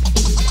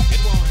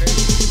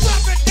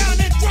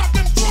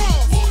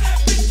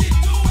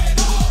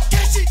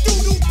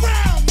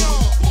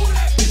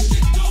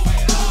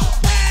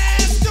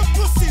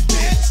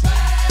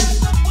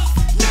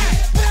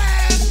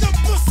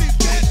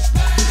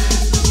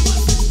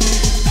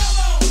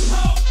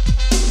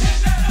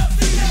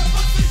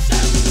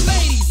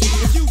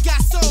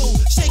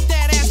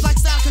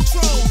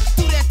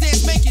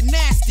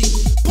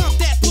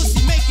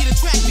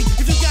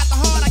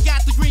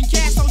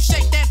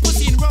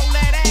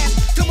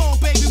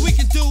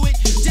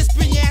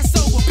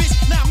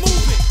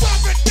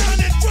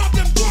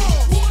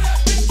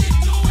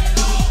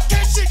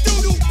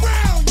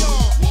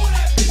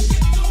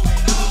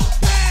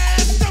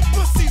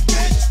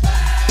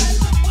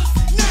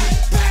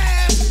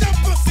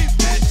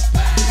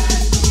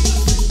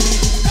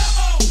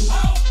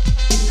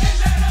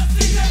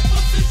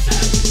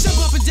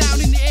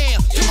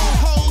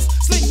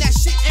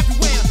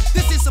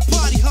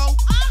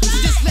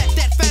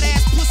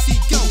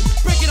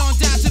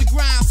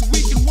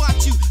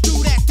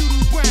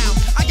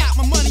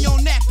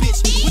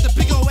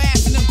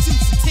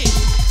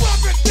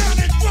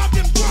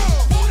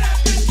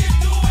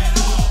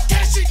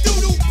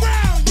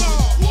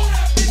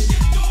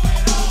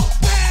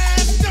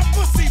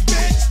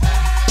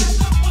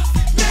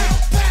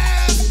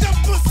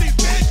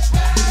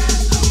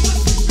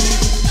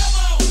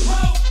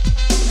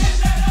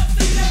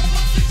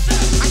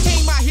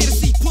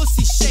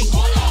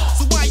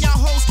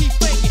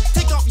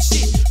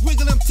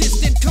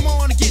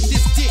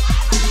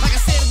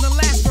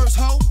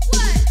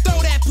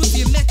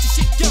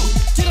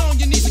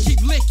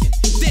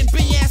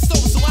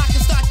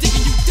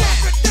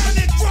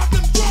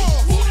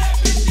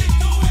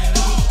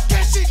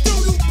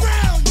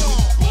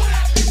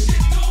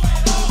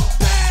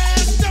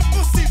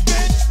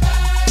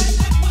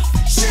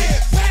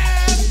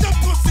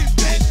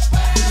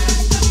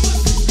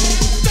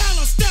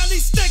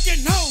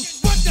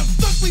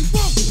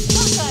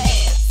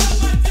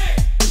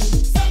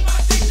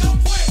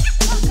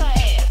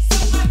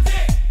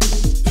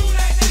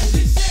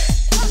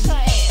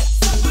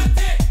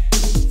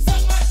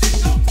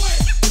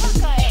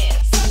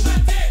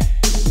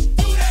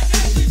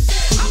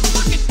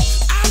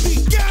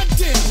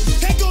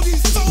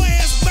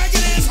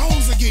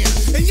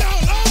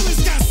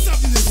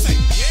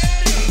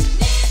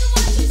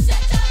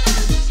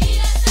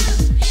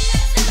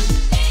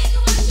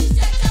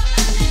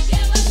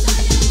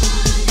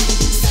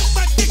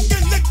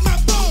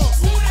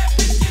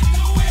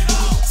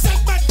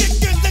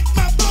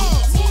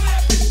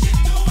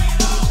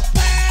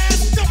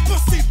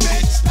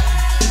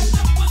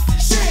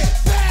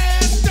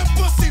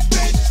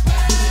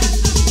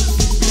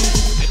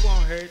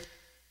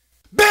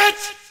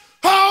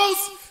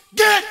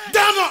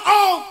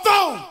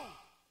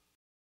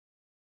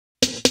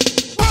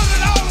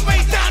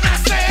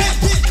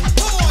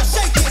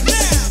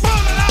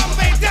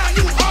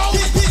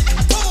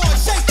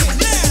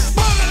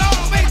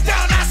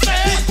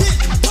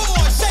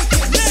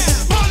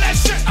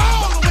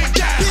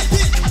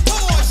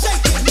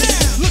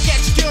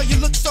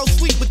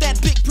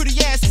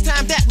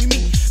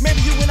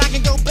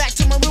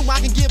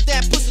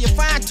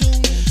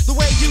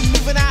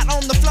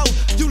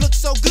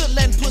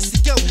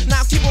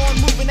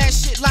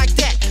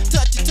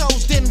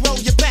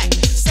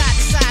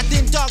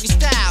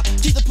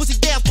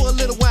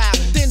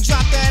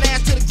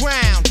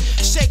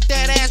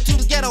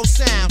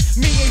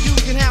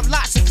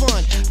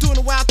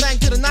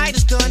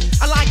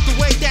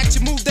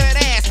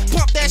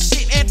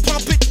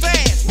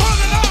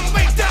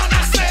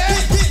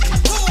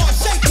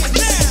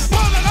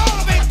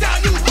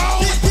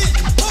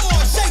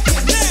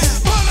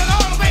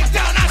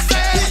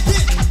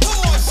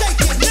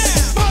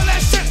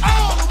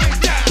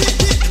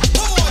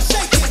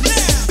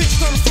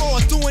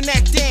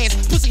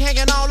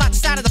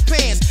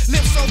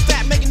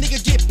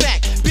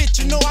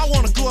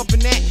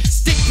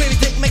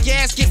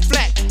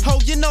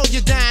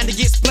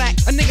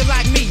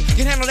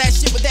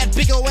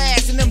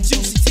 and them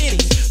juicy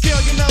titties. Girl,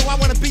 you know I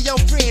wanna be your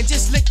friend.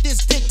 Just lick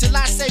this dick till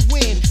I say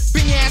when.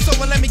 Bring your ass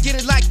over, let me get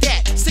it like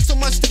that. Stick so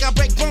much, think I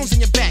break bones in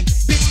your back.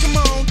 Bitch, come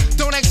on,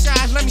 don't act shy.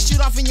 Let me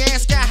shoot off in your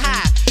ass sky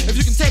high. If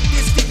you can take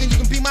this dick, then you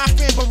can be my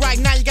friend. But right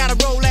now you gotta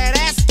roll that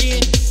ass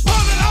again. Roll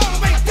it all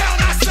the way down,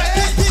 I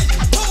said.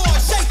 Come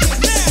on, shake it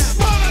now.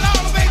 Roll it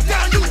all the way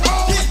down, you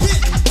hoe.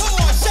 Come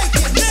on, shake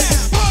it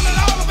now. Roll it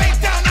all the way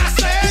down, I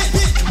said.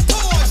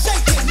 Come on,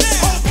 shake it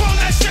now. Oh, pull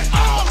that shit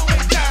all the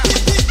way down.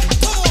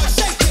 Come on,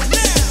 shake it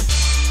now.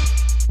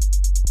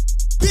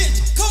 Bitch,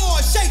 come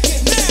on, shake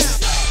it now.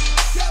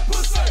 That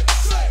pussy,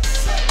 shake,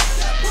 shake,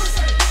 that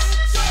pussy,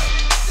 shake,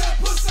 that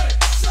pussy,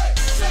 shake,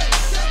 shake,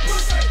 that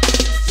pussy,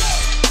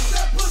 shake,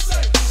 that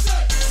pussy,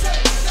 shake,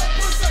 shake, that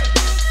pussy,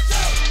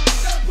 shake,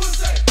 that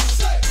pussy,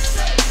 shake,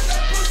 shake,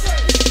 that pussy.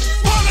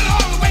 Roll it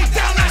all the way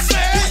down, I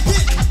said.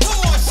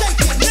 Come on, shake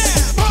it now.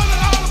 Roll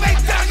it all the way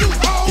down, you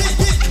hoe.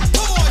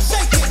 Come on,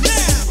 shake it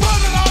now.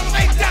 Roll it all the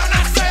way down,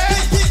 I said.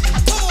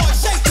 Come on,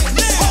 shake it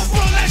now. Oh,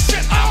 pull that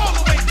shit all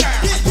the way down.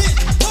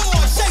 Come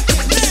on, shake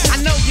it now. I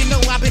know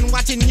I've been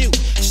watching you,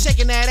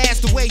 shaking that ass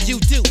the way you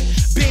do.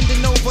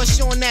 Bending over,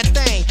 showing that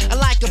thing. I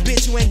like a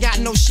bitch who ain't got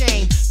no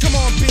shame. Come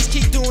on, bitch,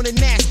 keep doing it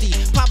nasty.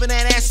 Popping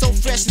that ass so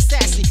fresh and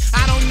sassy.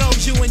 I don't know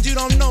you and you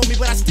don't know me,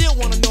 but I still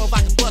wanna know if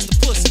I can bust a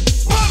pussy.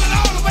 Roll it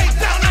all the way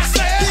down, I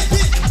said.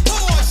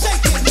 Come on,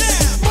 shake it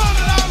now. Roll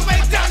it all the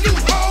way down, you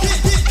hoe.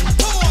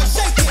 Come on,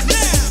 shake it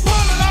now.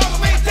 Roll it all the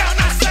way down,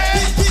 I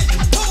said.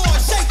 Come on,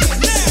 shake it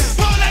now.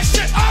 Pull that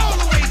shit all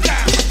the way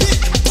down.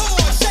 Come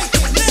on, shake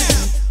it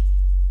now.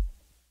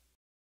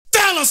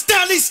 Fellas,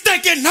 tell these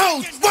stinking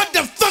hoes what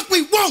the fuck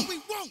we want.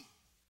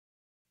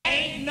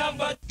 Ain't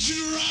number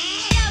two.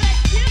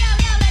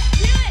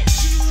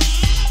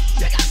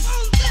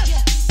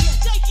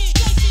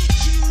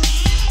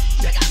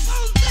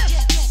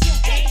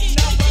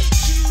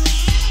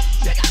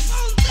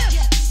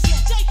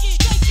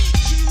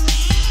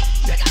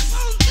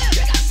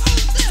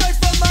 Straight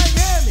from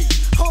Miami,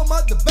 home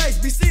of the bass.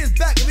 BC is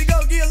back, and we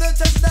gon' get a little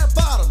taste of that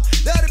bottom.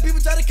 The other people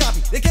try to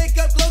copy, they can't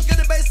come close, cause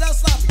the bass sound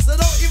sloppy. So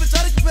don't even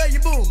try to compare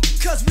your boom,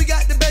 cause we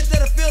got the bass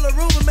that'll fill the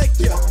room and make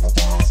you.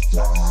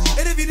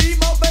 And if you need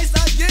more bass,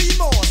 I'll give you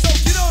more. So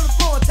get on the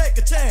floor and take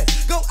a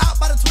chance. Go out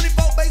by the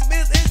 24 bass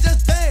bins and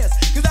just dance,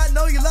 cause I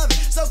know you love it.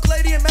 So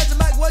Clady and Magic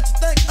Mike, what you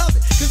think of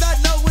it? Cause I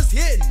know it's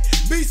hitting.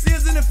 BC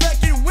is in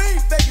effect and we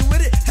ain't faking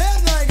with it.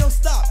 Hell no, I ain't gon'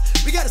 stop.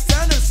 We got a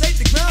sound that'll shake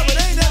the ground, but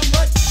ain't that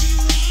much.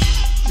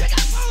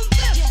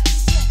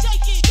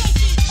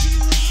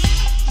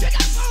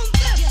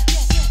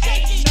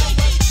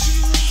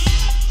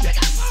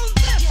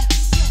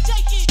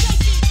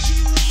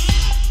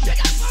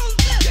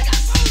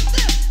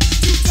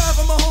 Two time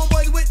for my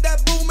homeboys with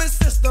that booming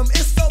system.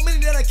 It's so many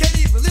that I can't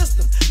even list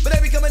them. But they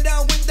be coming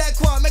down with that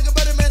quad. Make a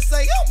better man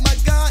say, oh my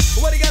God,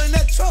 what he got in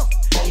that trunk?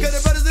 Got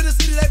the brothers in the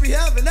city, they be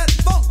having that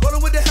funk.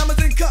 Rolling with the hammers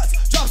and cuts.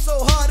 Drop so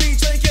hard,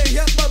 each train can't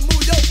help but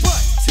move your butt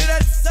to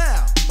that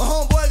sound. My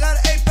homeboy got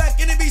an 8-pack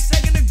and he be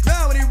shaking the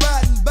ground when he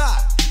riding by.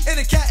 And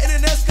the cat in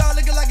the next car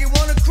looking like he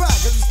wanna cry,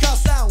 cause his car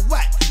sound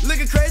whack.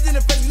 Looking crazy in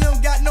the face, he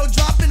don't got no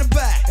drop in the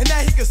back. And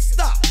now he can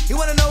stop. He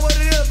wanna know what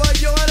it is, but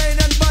yo, it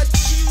ain't nothing but.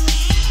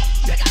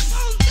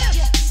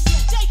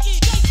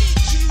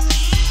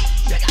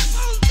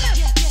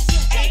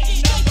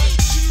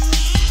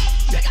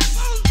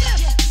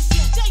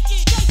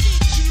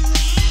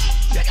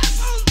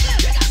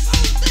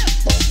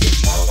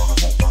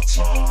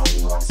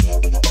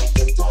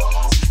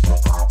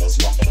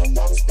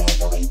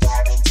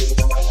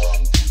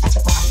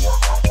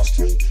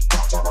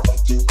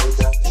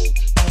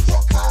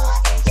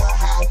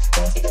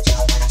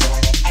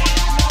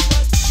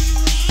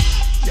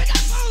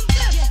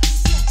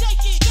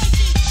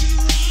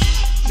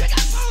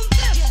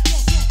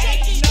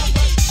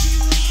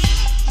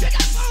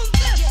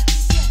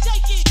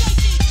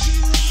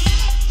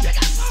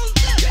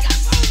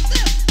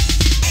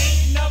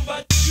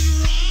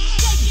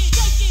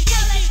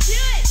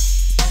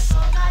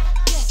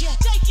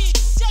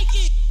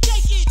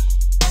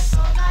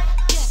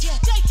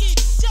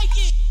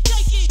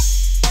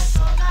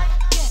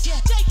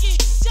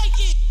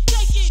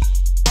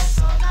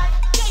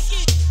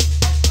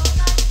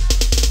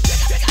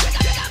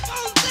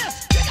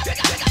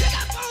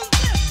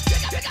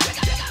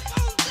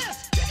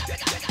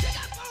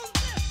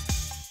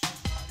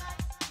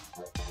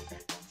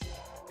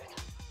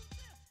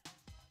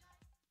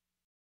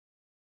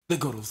 There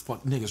go those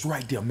fuck niggas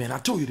right there, man. I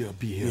told you they'll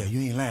be here. Yeah, you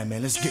ain't lying,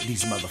 man. Let's get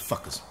these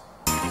motherfuckers.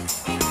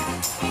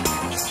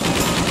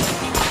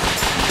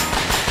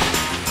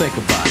 Think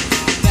about it.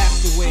 That's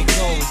the way it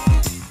goes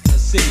in the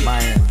city.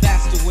 Miami.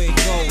 That's the way it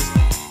goes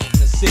in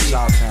the city.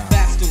 Southtown.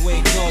 That's the way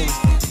it goes.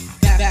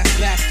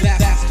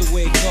 That's the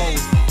way it goes.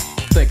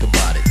 Think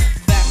about it.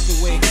 That's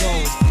the way it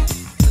goes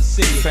in the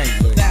city. St.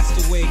 Louis. That's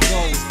the way it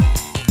goes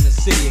in the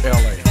city.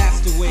 LA.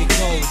 That's the way it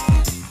goes.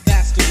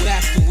 That's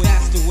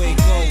the way it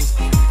goes.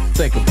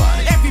 Think about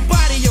it.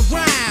 Everybody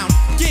around,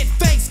 get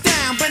face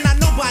down, but not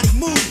nobody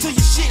move till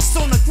your shit's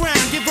on the ground.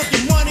 Give up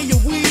your money, your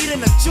weed,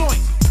 and a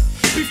joint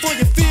before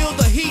you feel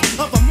the heat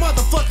of a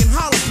motherfucking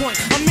hollow point.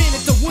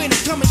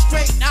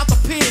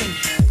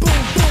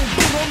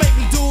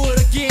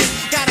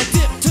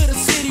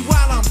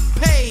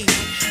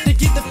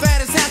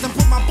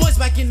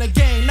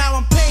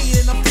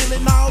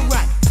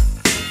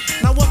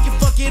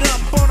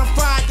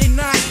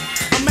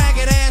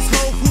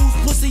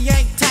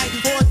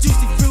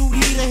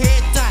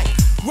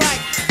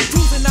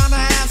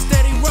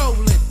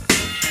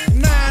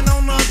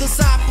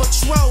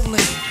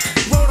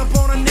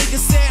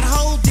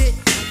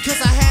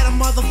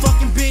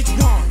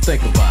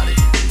 Think about it.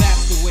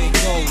 That's the way it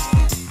goes in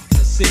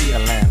the city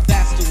of Atlanta.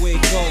 That's the way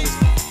it goes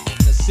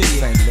in the city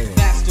of St. Louis.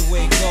 That's the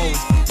way it goes.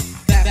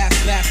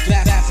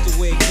 That's the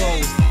way it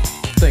goes.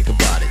 Think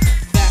about it.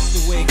 That's the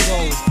way it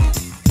goes in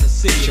the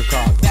city of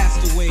Chicago. That's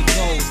the way it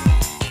goes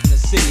in the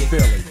city of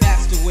Philly.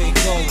 That's the way it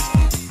goes.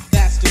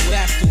 That's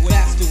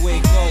the way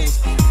it goes.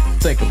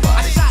 Think about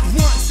I it. shot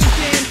once and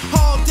then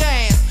hauled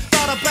ass.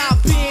 Thought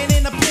about being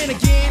in the pen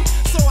again.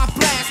 So I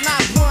blast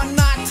not one,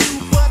 not two,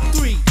 but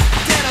three.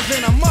 Deader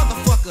than a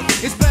motherfucker.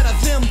 It's better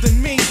them than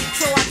me.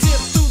 So I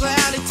tipped through the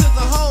alley to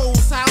the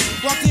hoes house.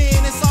 Walked in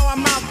and saw a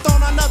mouth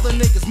on another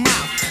nigga's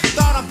mouth.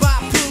 Thought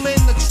about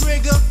pulling the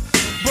trigger,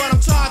 but I'm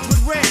charged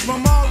with rape.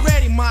 I'm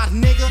already my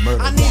nigga.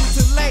 Murder I needed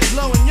to lay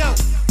low and yo.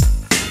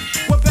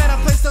 What better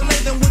place to lay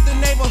than with the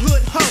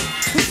neighborhood hoe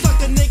who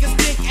sucked a nigga's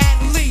dick at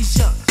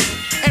leisure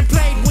and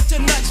played with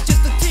your nuts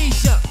just to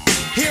tease ya.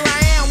 Here I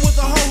am with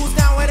a hoe who's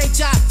down with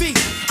HIV.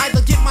 Either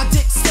get my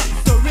dick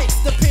sucked or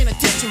it's the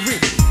penitentiary.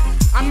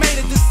 I made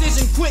a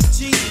decision quick,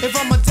 G. If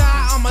I'ma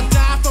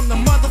die from the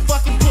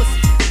motherfucking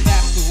pussy.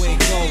 That's the way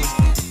it goes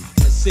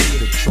in the city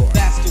of Detroit.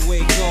 That's the way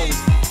it goes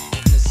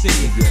in the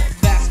city of New York.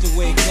 That's the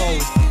way it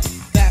goes.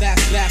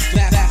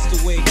 That's the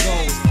way it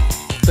goes.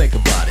 Think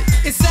about it.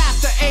 It's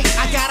after 8,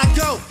 I gotta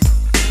go.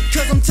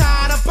 Cause I'm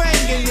tired of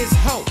banging this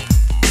hoe.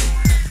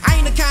 I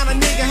ain't the kind of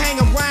nigga hang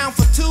around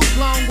for too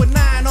long with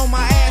 9 on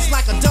my ass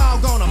like a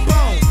dog on a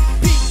bone.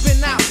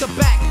 Peeping out the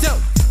back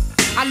door.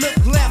 I look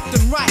left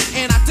and right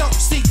and I don't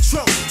see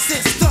Tro.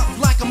 Sit stuck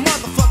like a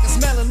motherfucker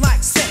smelling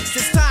like sex.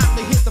 It's time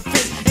to hit the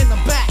fence in the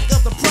back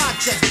of the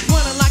project.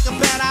 Running like a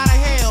bat out of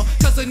hell.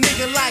 Cause a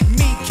nigga like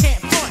me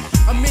can't front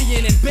 $1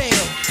 million in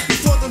bail.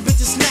 Before them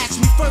bitches snatch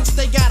me, first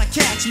they gotta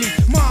catch me.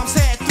 Mom's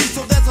had 3,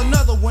 so there's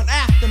another one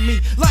after me.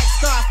 Lights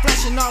start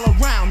flashing all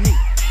around me.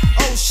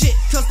 Oh shit,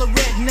 cause the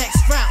rednecks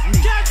found me.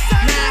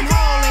 Now I'm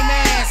hauling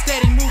ass,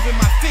 steady moving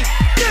my feet.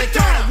 They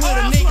caught it with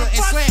a nigga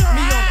and slammed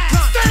me on the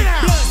concrete.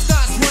 Blood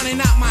starts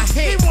running out my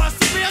head. Cause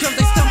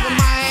they stumping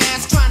my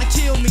ass, trying to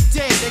kill me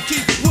dead. They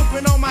keep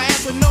whooping on my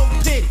ass with no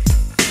pity.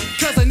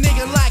 Cause a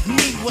nigga like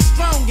me was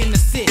strong in the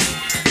city.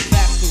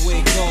 That's the way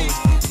it goes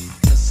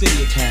in the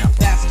city of Tampa.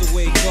 That's the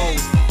way it goes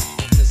in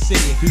the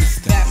city of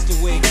Houston. That's the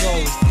way it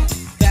goes.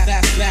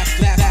 That's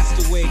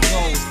the way it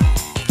goes.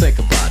 Think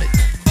about it.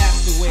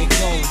 That's the way it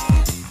goes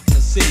in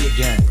the city of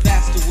Denver.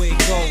 That's the way it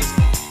goes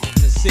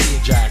in the city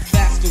of Jackson.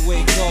 That's the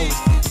way it goes.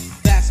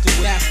 That's the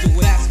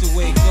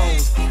way it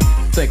goes.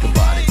 Think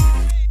about it.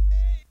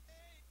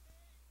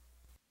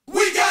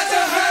 We got to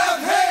have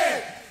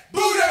head,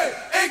 booty,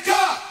 and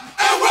cock,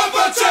 and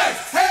rubber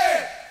checks.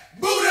 Head,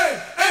 booty,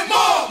 and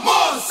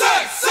more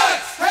sex.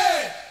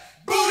 Head,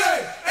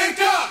 booty, and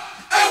cock,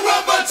 and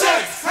rubber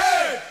checks.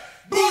 Head,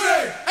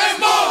 booty, and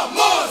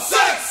more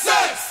sex.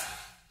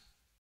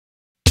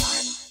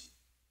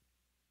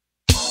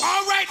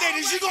 All right,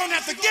 ladies, you're gonna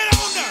have to get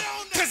on up,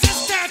 cause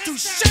it's time to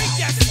shake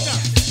that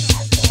stuff.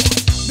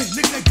 Man,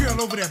 look at that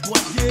girl over there, boy.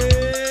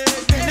 Yeah,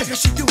 man, look how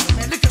she doing,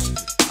 man. Look how she.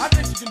 I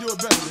think she can do it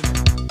better than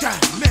that. God,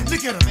 man,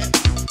 look at her, man.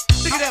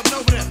 Look at that one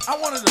over there. I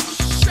wanted to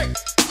shake.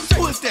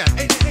 Who is that?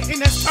 Ain't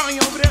that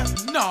Tanya over there?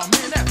 No,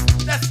 man,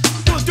 that's.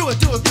 Do it,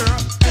 girl. You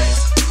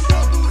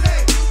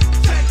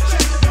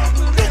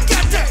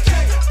got that. Do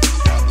it. You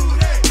got that. Now do it.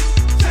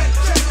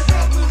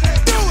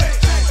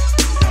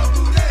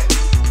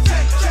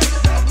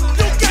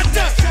 You got that. Yeah. You got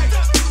that.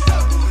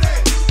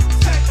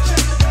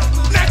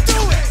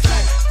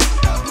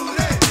 Now move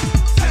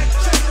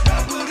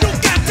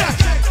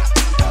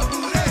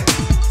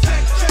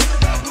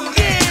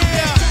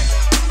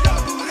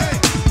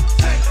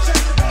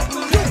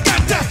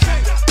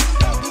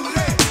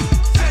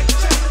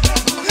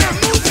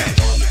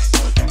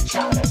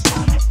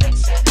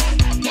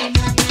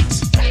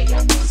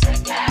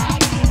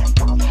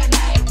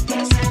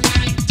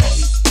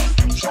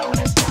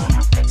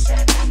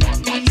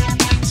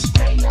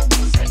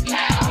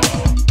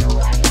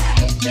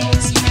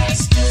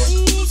it.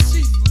 Ooh,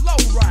 she's low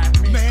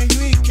ride, man.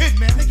 You ain't kidding,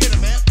 man. Look at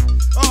her, man.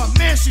 Oh,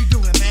 man, she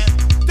doing it, man.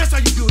 That's how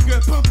you do it, girl.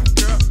 Pump it,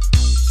 girl.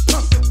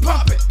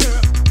 Pump it,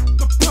 girl.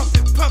 Go pump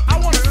it, I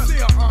want to see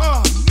her.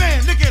 Oh,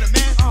 man, look at her,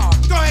 man.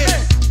 Go ahead.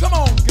 Hey, come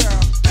on,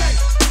 girl. Hey,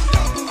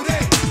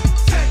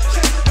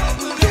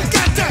 you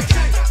got that.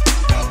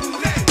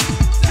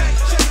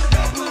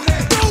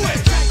 Do it.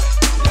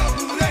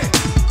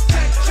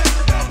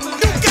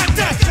 You got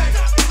that.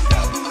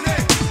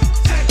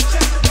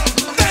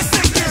 That's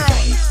it, girl.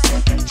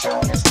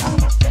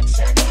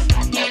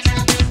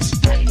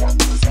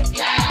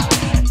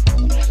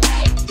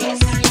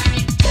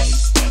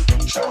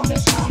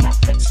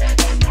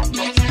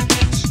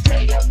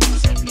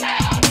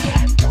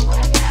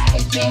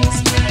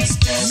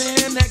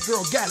 Man, that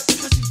girl got it. She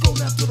go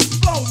down to the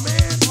floor,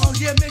 man. Oh,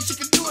 yeah, man, she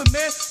can do it,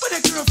 man. Where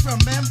that girl from,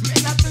 man?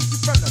 Man, I think she's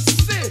from the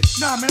city.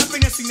 Nah, man, I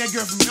think I seen that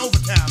girl from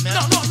Overtown, man.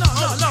 No.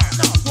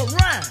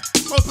 Ryan.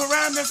 Oh,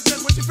 Ryan, that's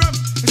where she from.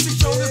 And she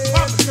showed this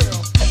papa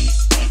girl.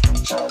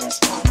 Control is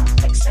gonna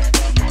fix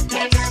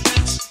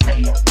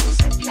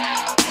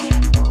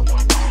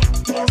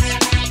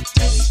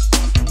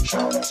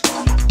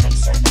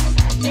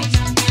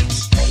it.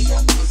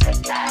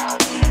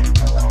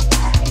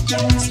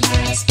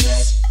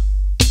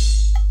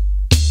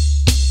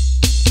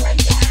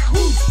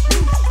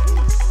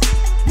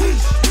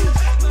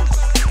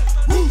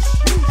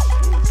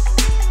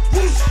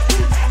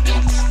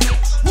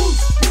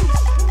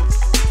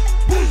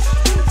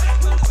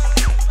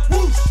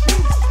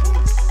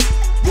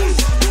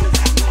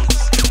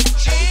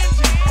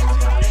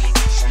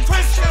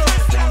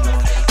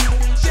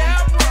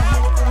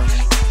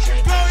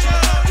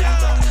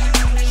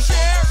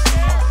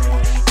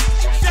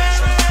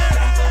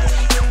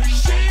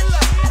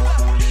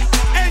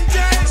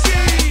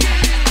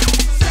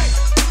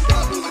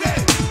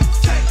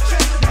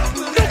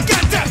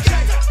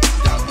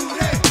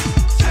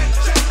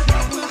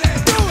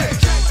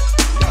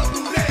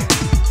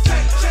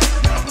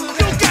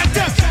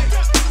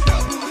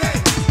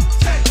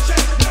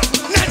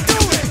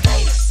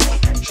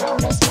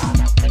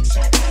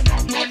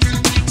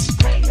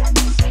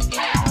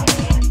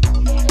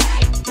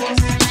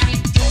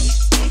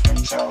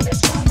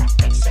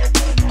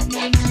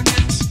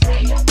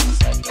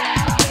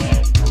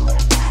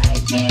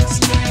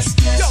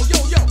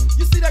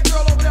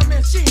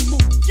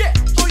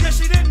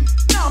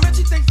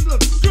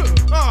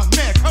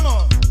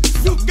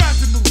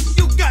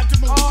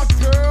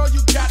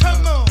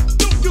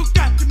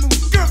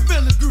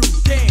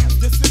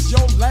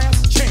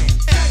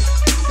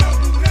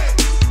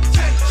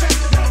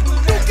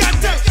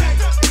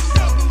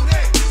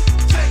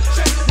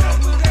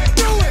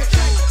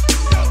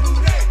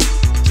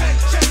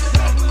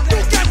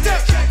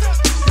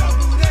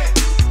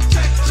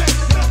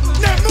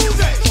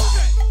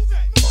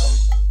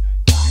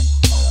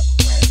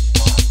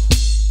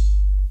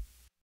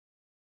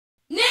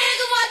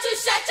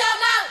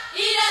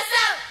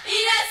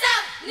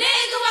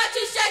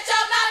 don't you shut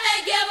your mouth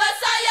and give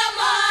us all your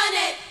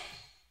money.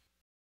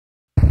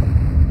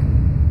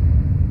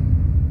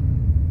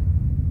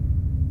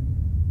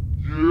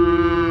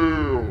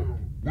 Yeah,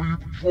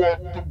 we've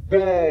dropped the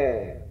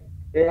ball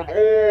on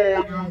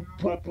all you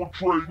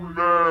perpetrating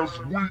ass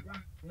weak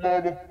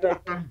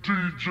motherfucking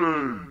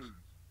DJs.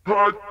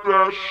 Pack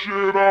that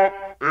shit up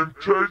and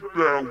take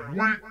that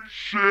weak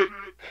shit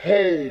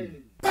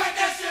home. Back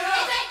that shit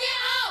up. Take it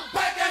home.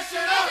 Back that shit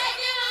up.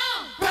 Take it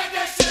home. Back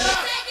that shit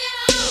up. Take it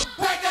home.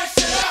 Back that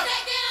shit up.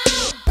 Take it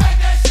home. Back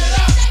that shit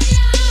up. Take it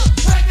home.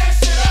 Back that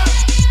shit up.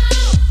 Take it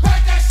home.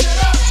 Back that shit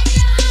up. Take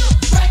it home.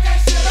 Back that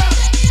shit up.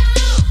 Take it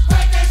home. Back that shit up. Take it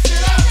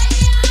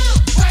home.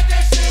 Back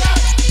that shit up.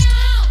 Take it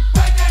home.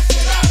 Back that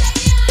shit up.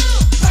 Take it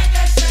home. Back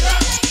that shit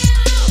up. Take it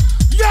home.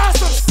 Y'all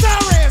some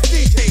sour ass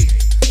DJs.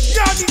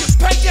 Y'all need to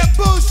pack that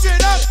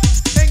bullshit up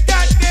and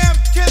goddamn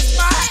kiss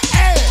my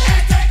ass.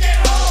 And take it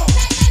home.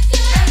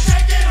 And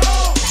take it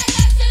home.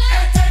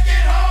 And take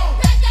it home.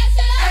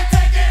 And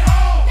take it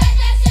home.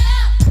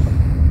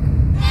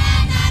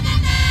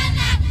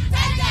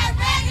 Take that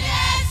ragged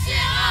ass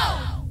shit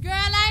home. Girl,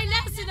 I ain't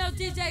never seen no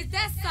DJs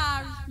that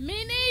sorry. Me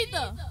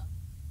neither.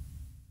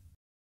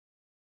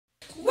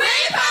 We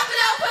ain't popping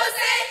no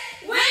pussy.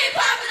 We ain't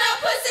popping no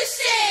pussy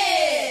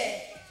shit.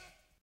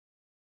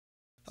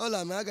 Hold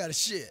on, man. I got a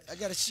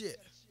shit.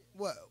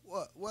 What?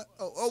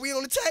 Oh, we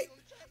on the tape?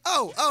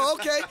 Oh,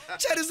 okay.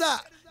 Check this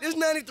out. This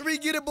 93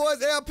 Get It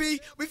Boys LP.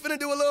 We finna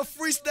do a little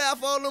freestyle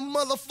for all them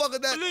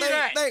motherfuckers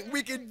that think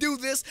we can do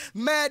this.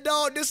 Mad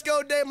Dog,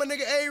 Disco Day, my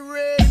nigga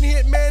A-Red, and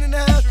Hitman in the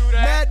house.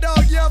 Mad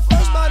Dog, yeah,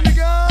 first, my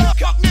nigga.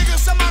 Cup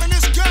niggas, I'm out in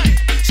this game.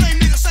 Same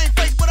nigga, same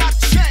fake, but I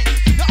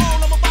change. Now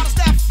all I'm about to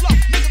stop flow.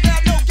 Niggas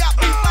that I know got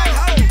beef like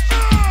hoes.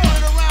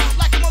 Running around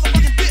like a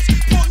motherfucking bitch.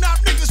 Pointing out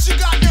niggas, you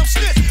goddamn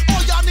snitch.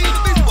 All y'all need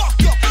to be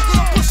fucked up. Cause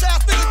a push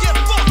ass nigga get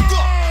fucked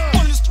up.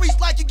 On the streets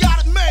like you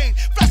got it made.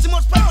 Flashing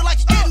much paper like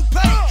you getting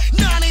paid.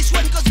 Nah, I ain't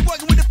sweating cause you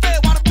working with the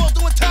Fed while the boys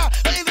doing time.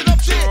 I ended up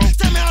dead.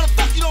 Tell me how the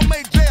fuck you don't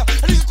make bail.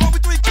 And you can call me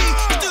 3 keys,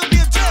 you still be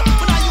in jail.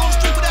 But now you on the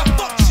street with that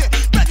fuck shit.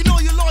 Begging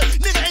on your lawyer,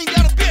 nigga ain't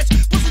got a bitch.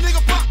 Pussy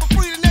nigga pop for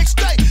free the next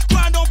day.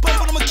 Grind don't pay,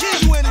 but I'ma kill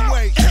you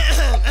anyway.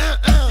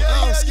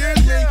 Oh,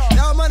 excuse me.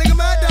 That was my nigga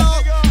Mad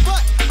Dog.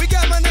 But we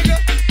got my nigga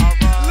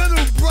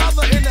little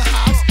brother in the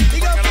house. He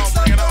gonna fix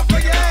something up for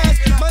your ass.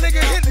 My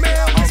nigga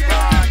Hitman,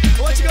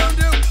 what you gonna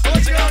do?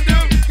 What you gonna do?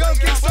 Go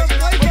get some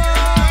flavor.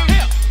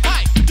 Hell,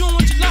 right, doing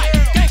what you like.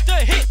 Gangsta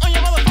hit on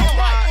your motherfucking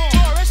right.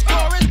 Chorus,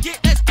 get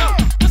that dope.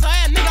 Pussy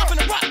ass nigga, I'm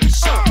finna rock this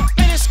show.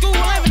 Been in school,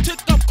 I even took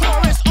up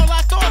chorus. All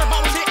I thought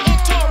about was hitting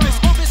Taurus.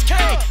 Hope it's K,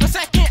 a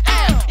second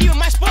F. Even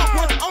my spark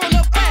was on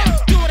the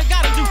path. Do what I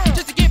gotta do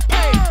just to get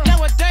paid.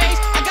 Nowadays,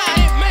 I got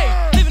it made.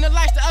 Living the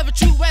lifestyle of a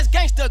true West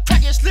gangster.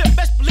 Crack and slip,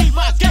 best believe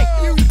I gang.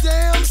 You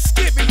damn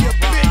skippy, you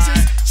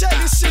bitches. Check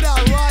this shit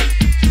out, right?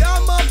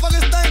 Y'all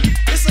motherfuckers think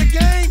it's a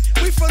game?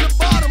 We from the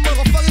bottom,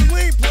 motherfuckers.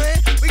 We ain't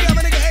playing. We got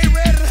my nigga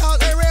A-Red in the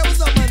house. A-Red,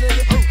 what's up, my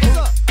nigga?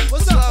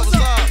 What's up?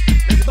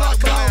 Nigga, block,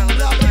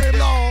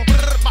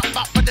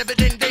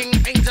 Ding ding,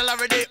 angel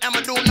already.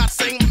 I'ma do not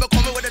sing. Me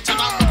coming with a chat,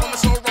 I'm coming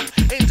so rough.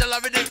 Angel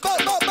already.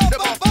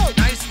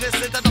 Niceness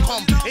is at the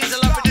come.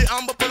 Angel already.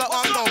 I'm a pull up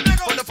on down.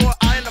 Put the 4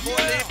 I and the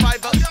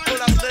 45.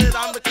 Pull up slid.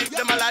 I'm to keep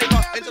them alive.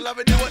 Angel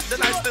already with the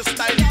nicest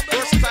style.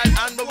 Versatile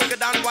and the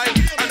wicked and wild.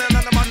 And then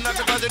on the man not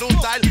because they don't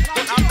style.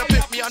 Don't have to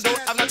pick me and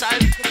don't have no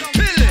child.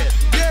 Kill it.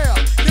 yeah,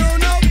 you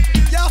don't know?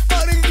 Y'all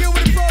fucking get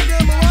with the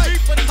program, alright?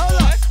 Hold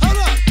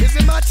up. Is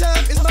it my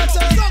time? It's my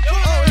time?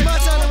 Oh, it's my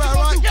time to ride,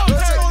 right? Go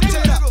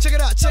check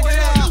it out.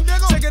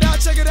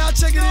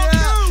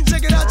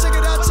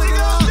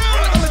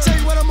 I'ma tell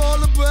you what I'm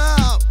all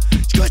about.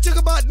 You talk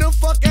about them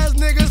fuck ass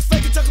niggas.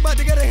 Fake it, talk about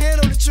they got a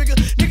hand on the trigger.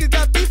 Niggas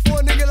got beef for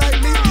a nigga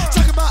like me.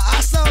 Talk about I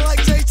sound like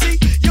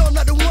JT. Yo, I'm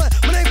not the one.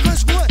 My name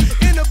Crunch One.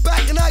 In the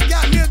back and I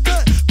got me a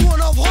gun.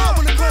 Going off hard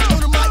when the crunch on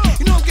the mic.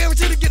 You know I'm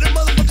guaranteed to get a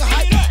motherfucker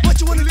hype. What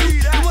you wanna do?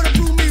 You wanna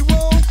prove me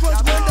wrong?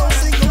 Crunch One don't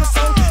sing on the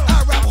song.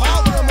 I rap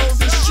hard when I'm on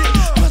this shit.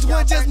 Crunch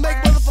One just make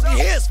motherfucking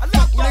hits.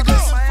 Fuck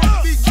niggas.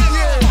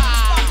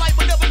 Spotlight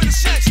but never been a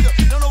shackster.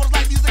 Don't know what it's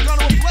like, these niggas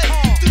gonna play.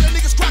 Do that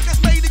niggas crack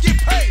that's made to get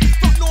paid.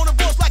 Fuck knowing the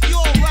boss like you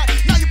alright.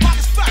 Now your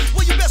pocket's fat,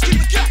 well you best keep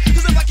the gap.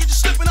 Cause if I get you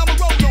slipping, I'ma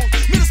roll on.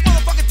 Me this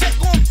motherfucking tech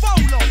gon'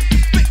 fold on.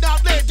 Big down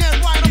there,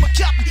 damn right, I'ma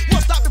cap you.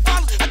 Won't stop the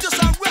violence, I just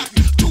unwrap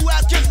you. 2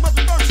 ass kids must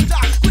be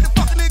versatile. With the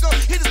fucking nigga,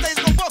 hit the stage,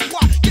 gon' bust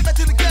why. Get back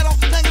to the ghetto,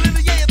 tangle in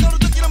the yeah, throw the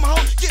look at my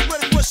home. Get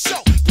ready for a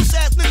show. Pussy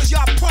ass niggas,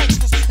 y'all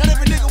pranksters. Not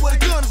every nigga with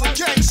a gun is a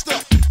gangster.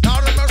 Now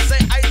the mercy,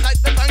 I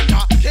like the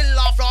banker. Kill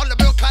off all the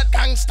real cut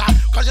gangster.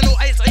 Cause you know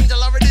Ice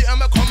Angel already, I'm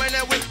coming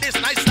in with this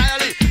nice style.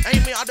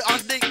 Ain't me on the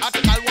article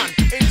 1.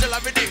 Angel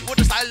already with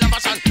the style of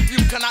fashion. You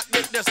cannot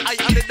get this, I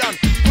am the done.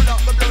 Pull up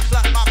the blood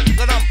slap back,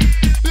 the dumb.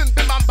 Bim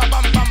bim bam bam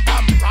bam bam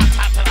bam.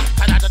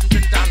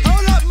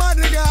 Hold up, my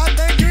nigga. I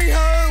think you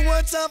heard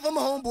one time from a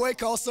homeboy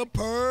called Superb.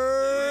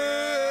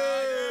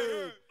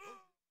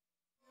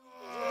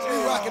 We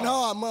rockin'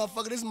 hard,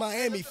 motherfucker. This is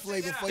Miami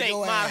flavor for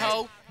your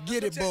ass.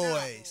 Get it,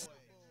 boys.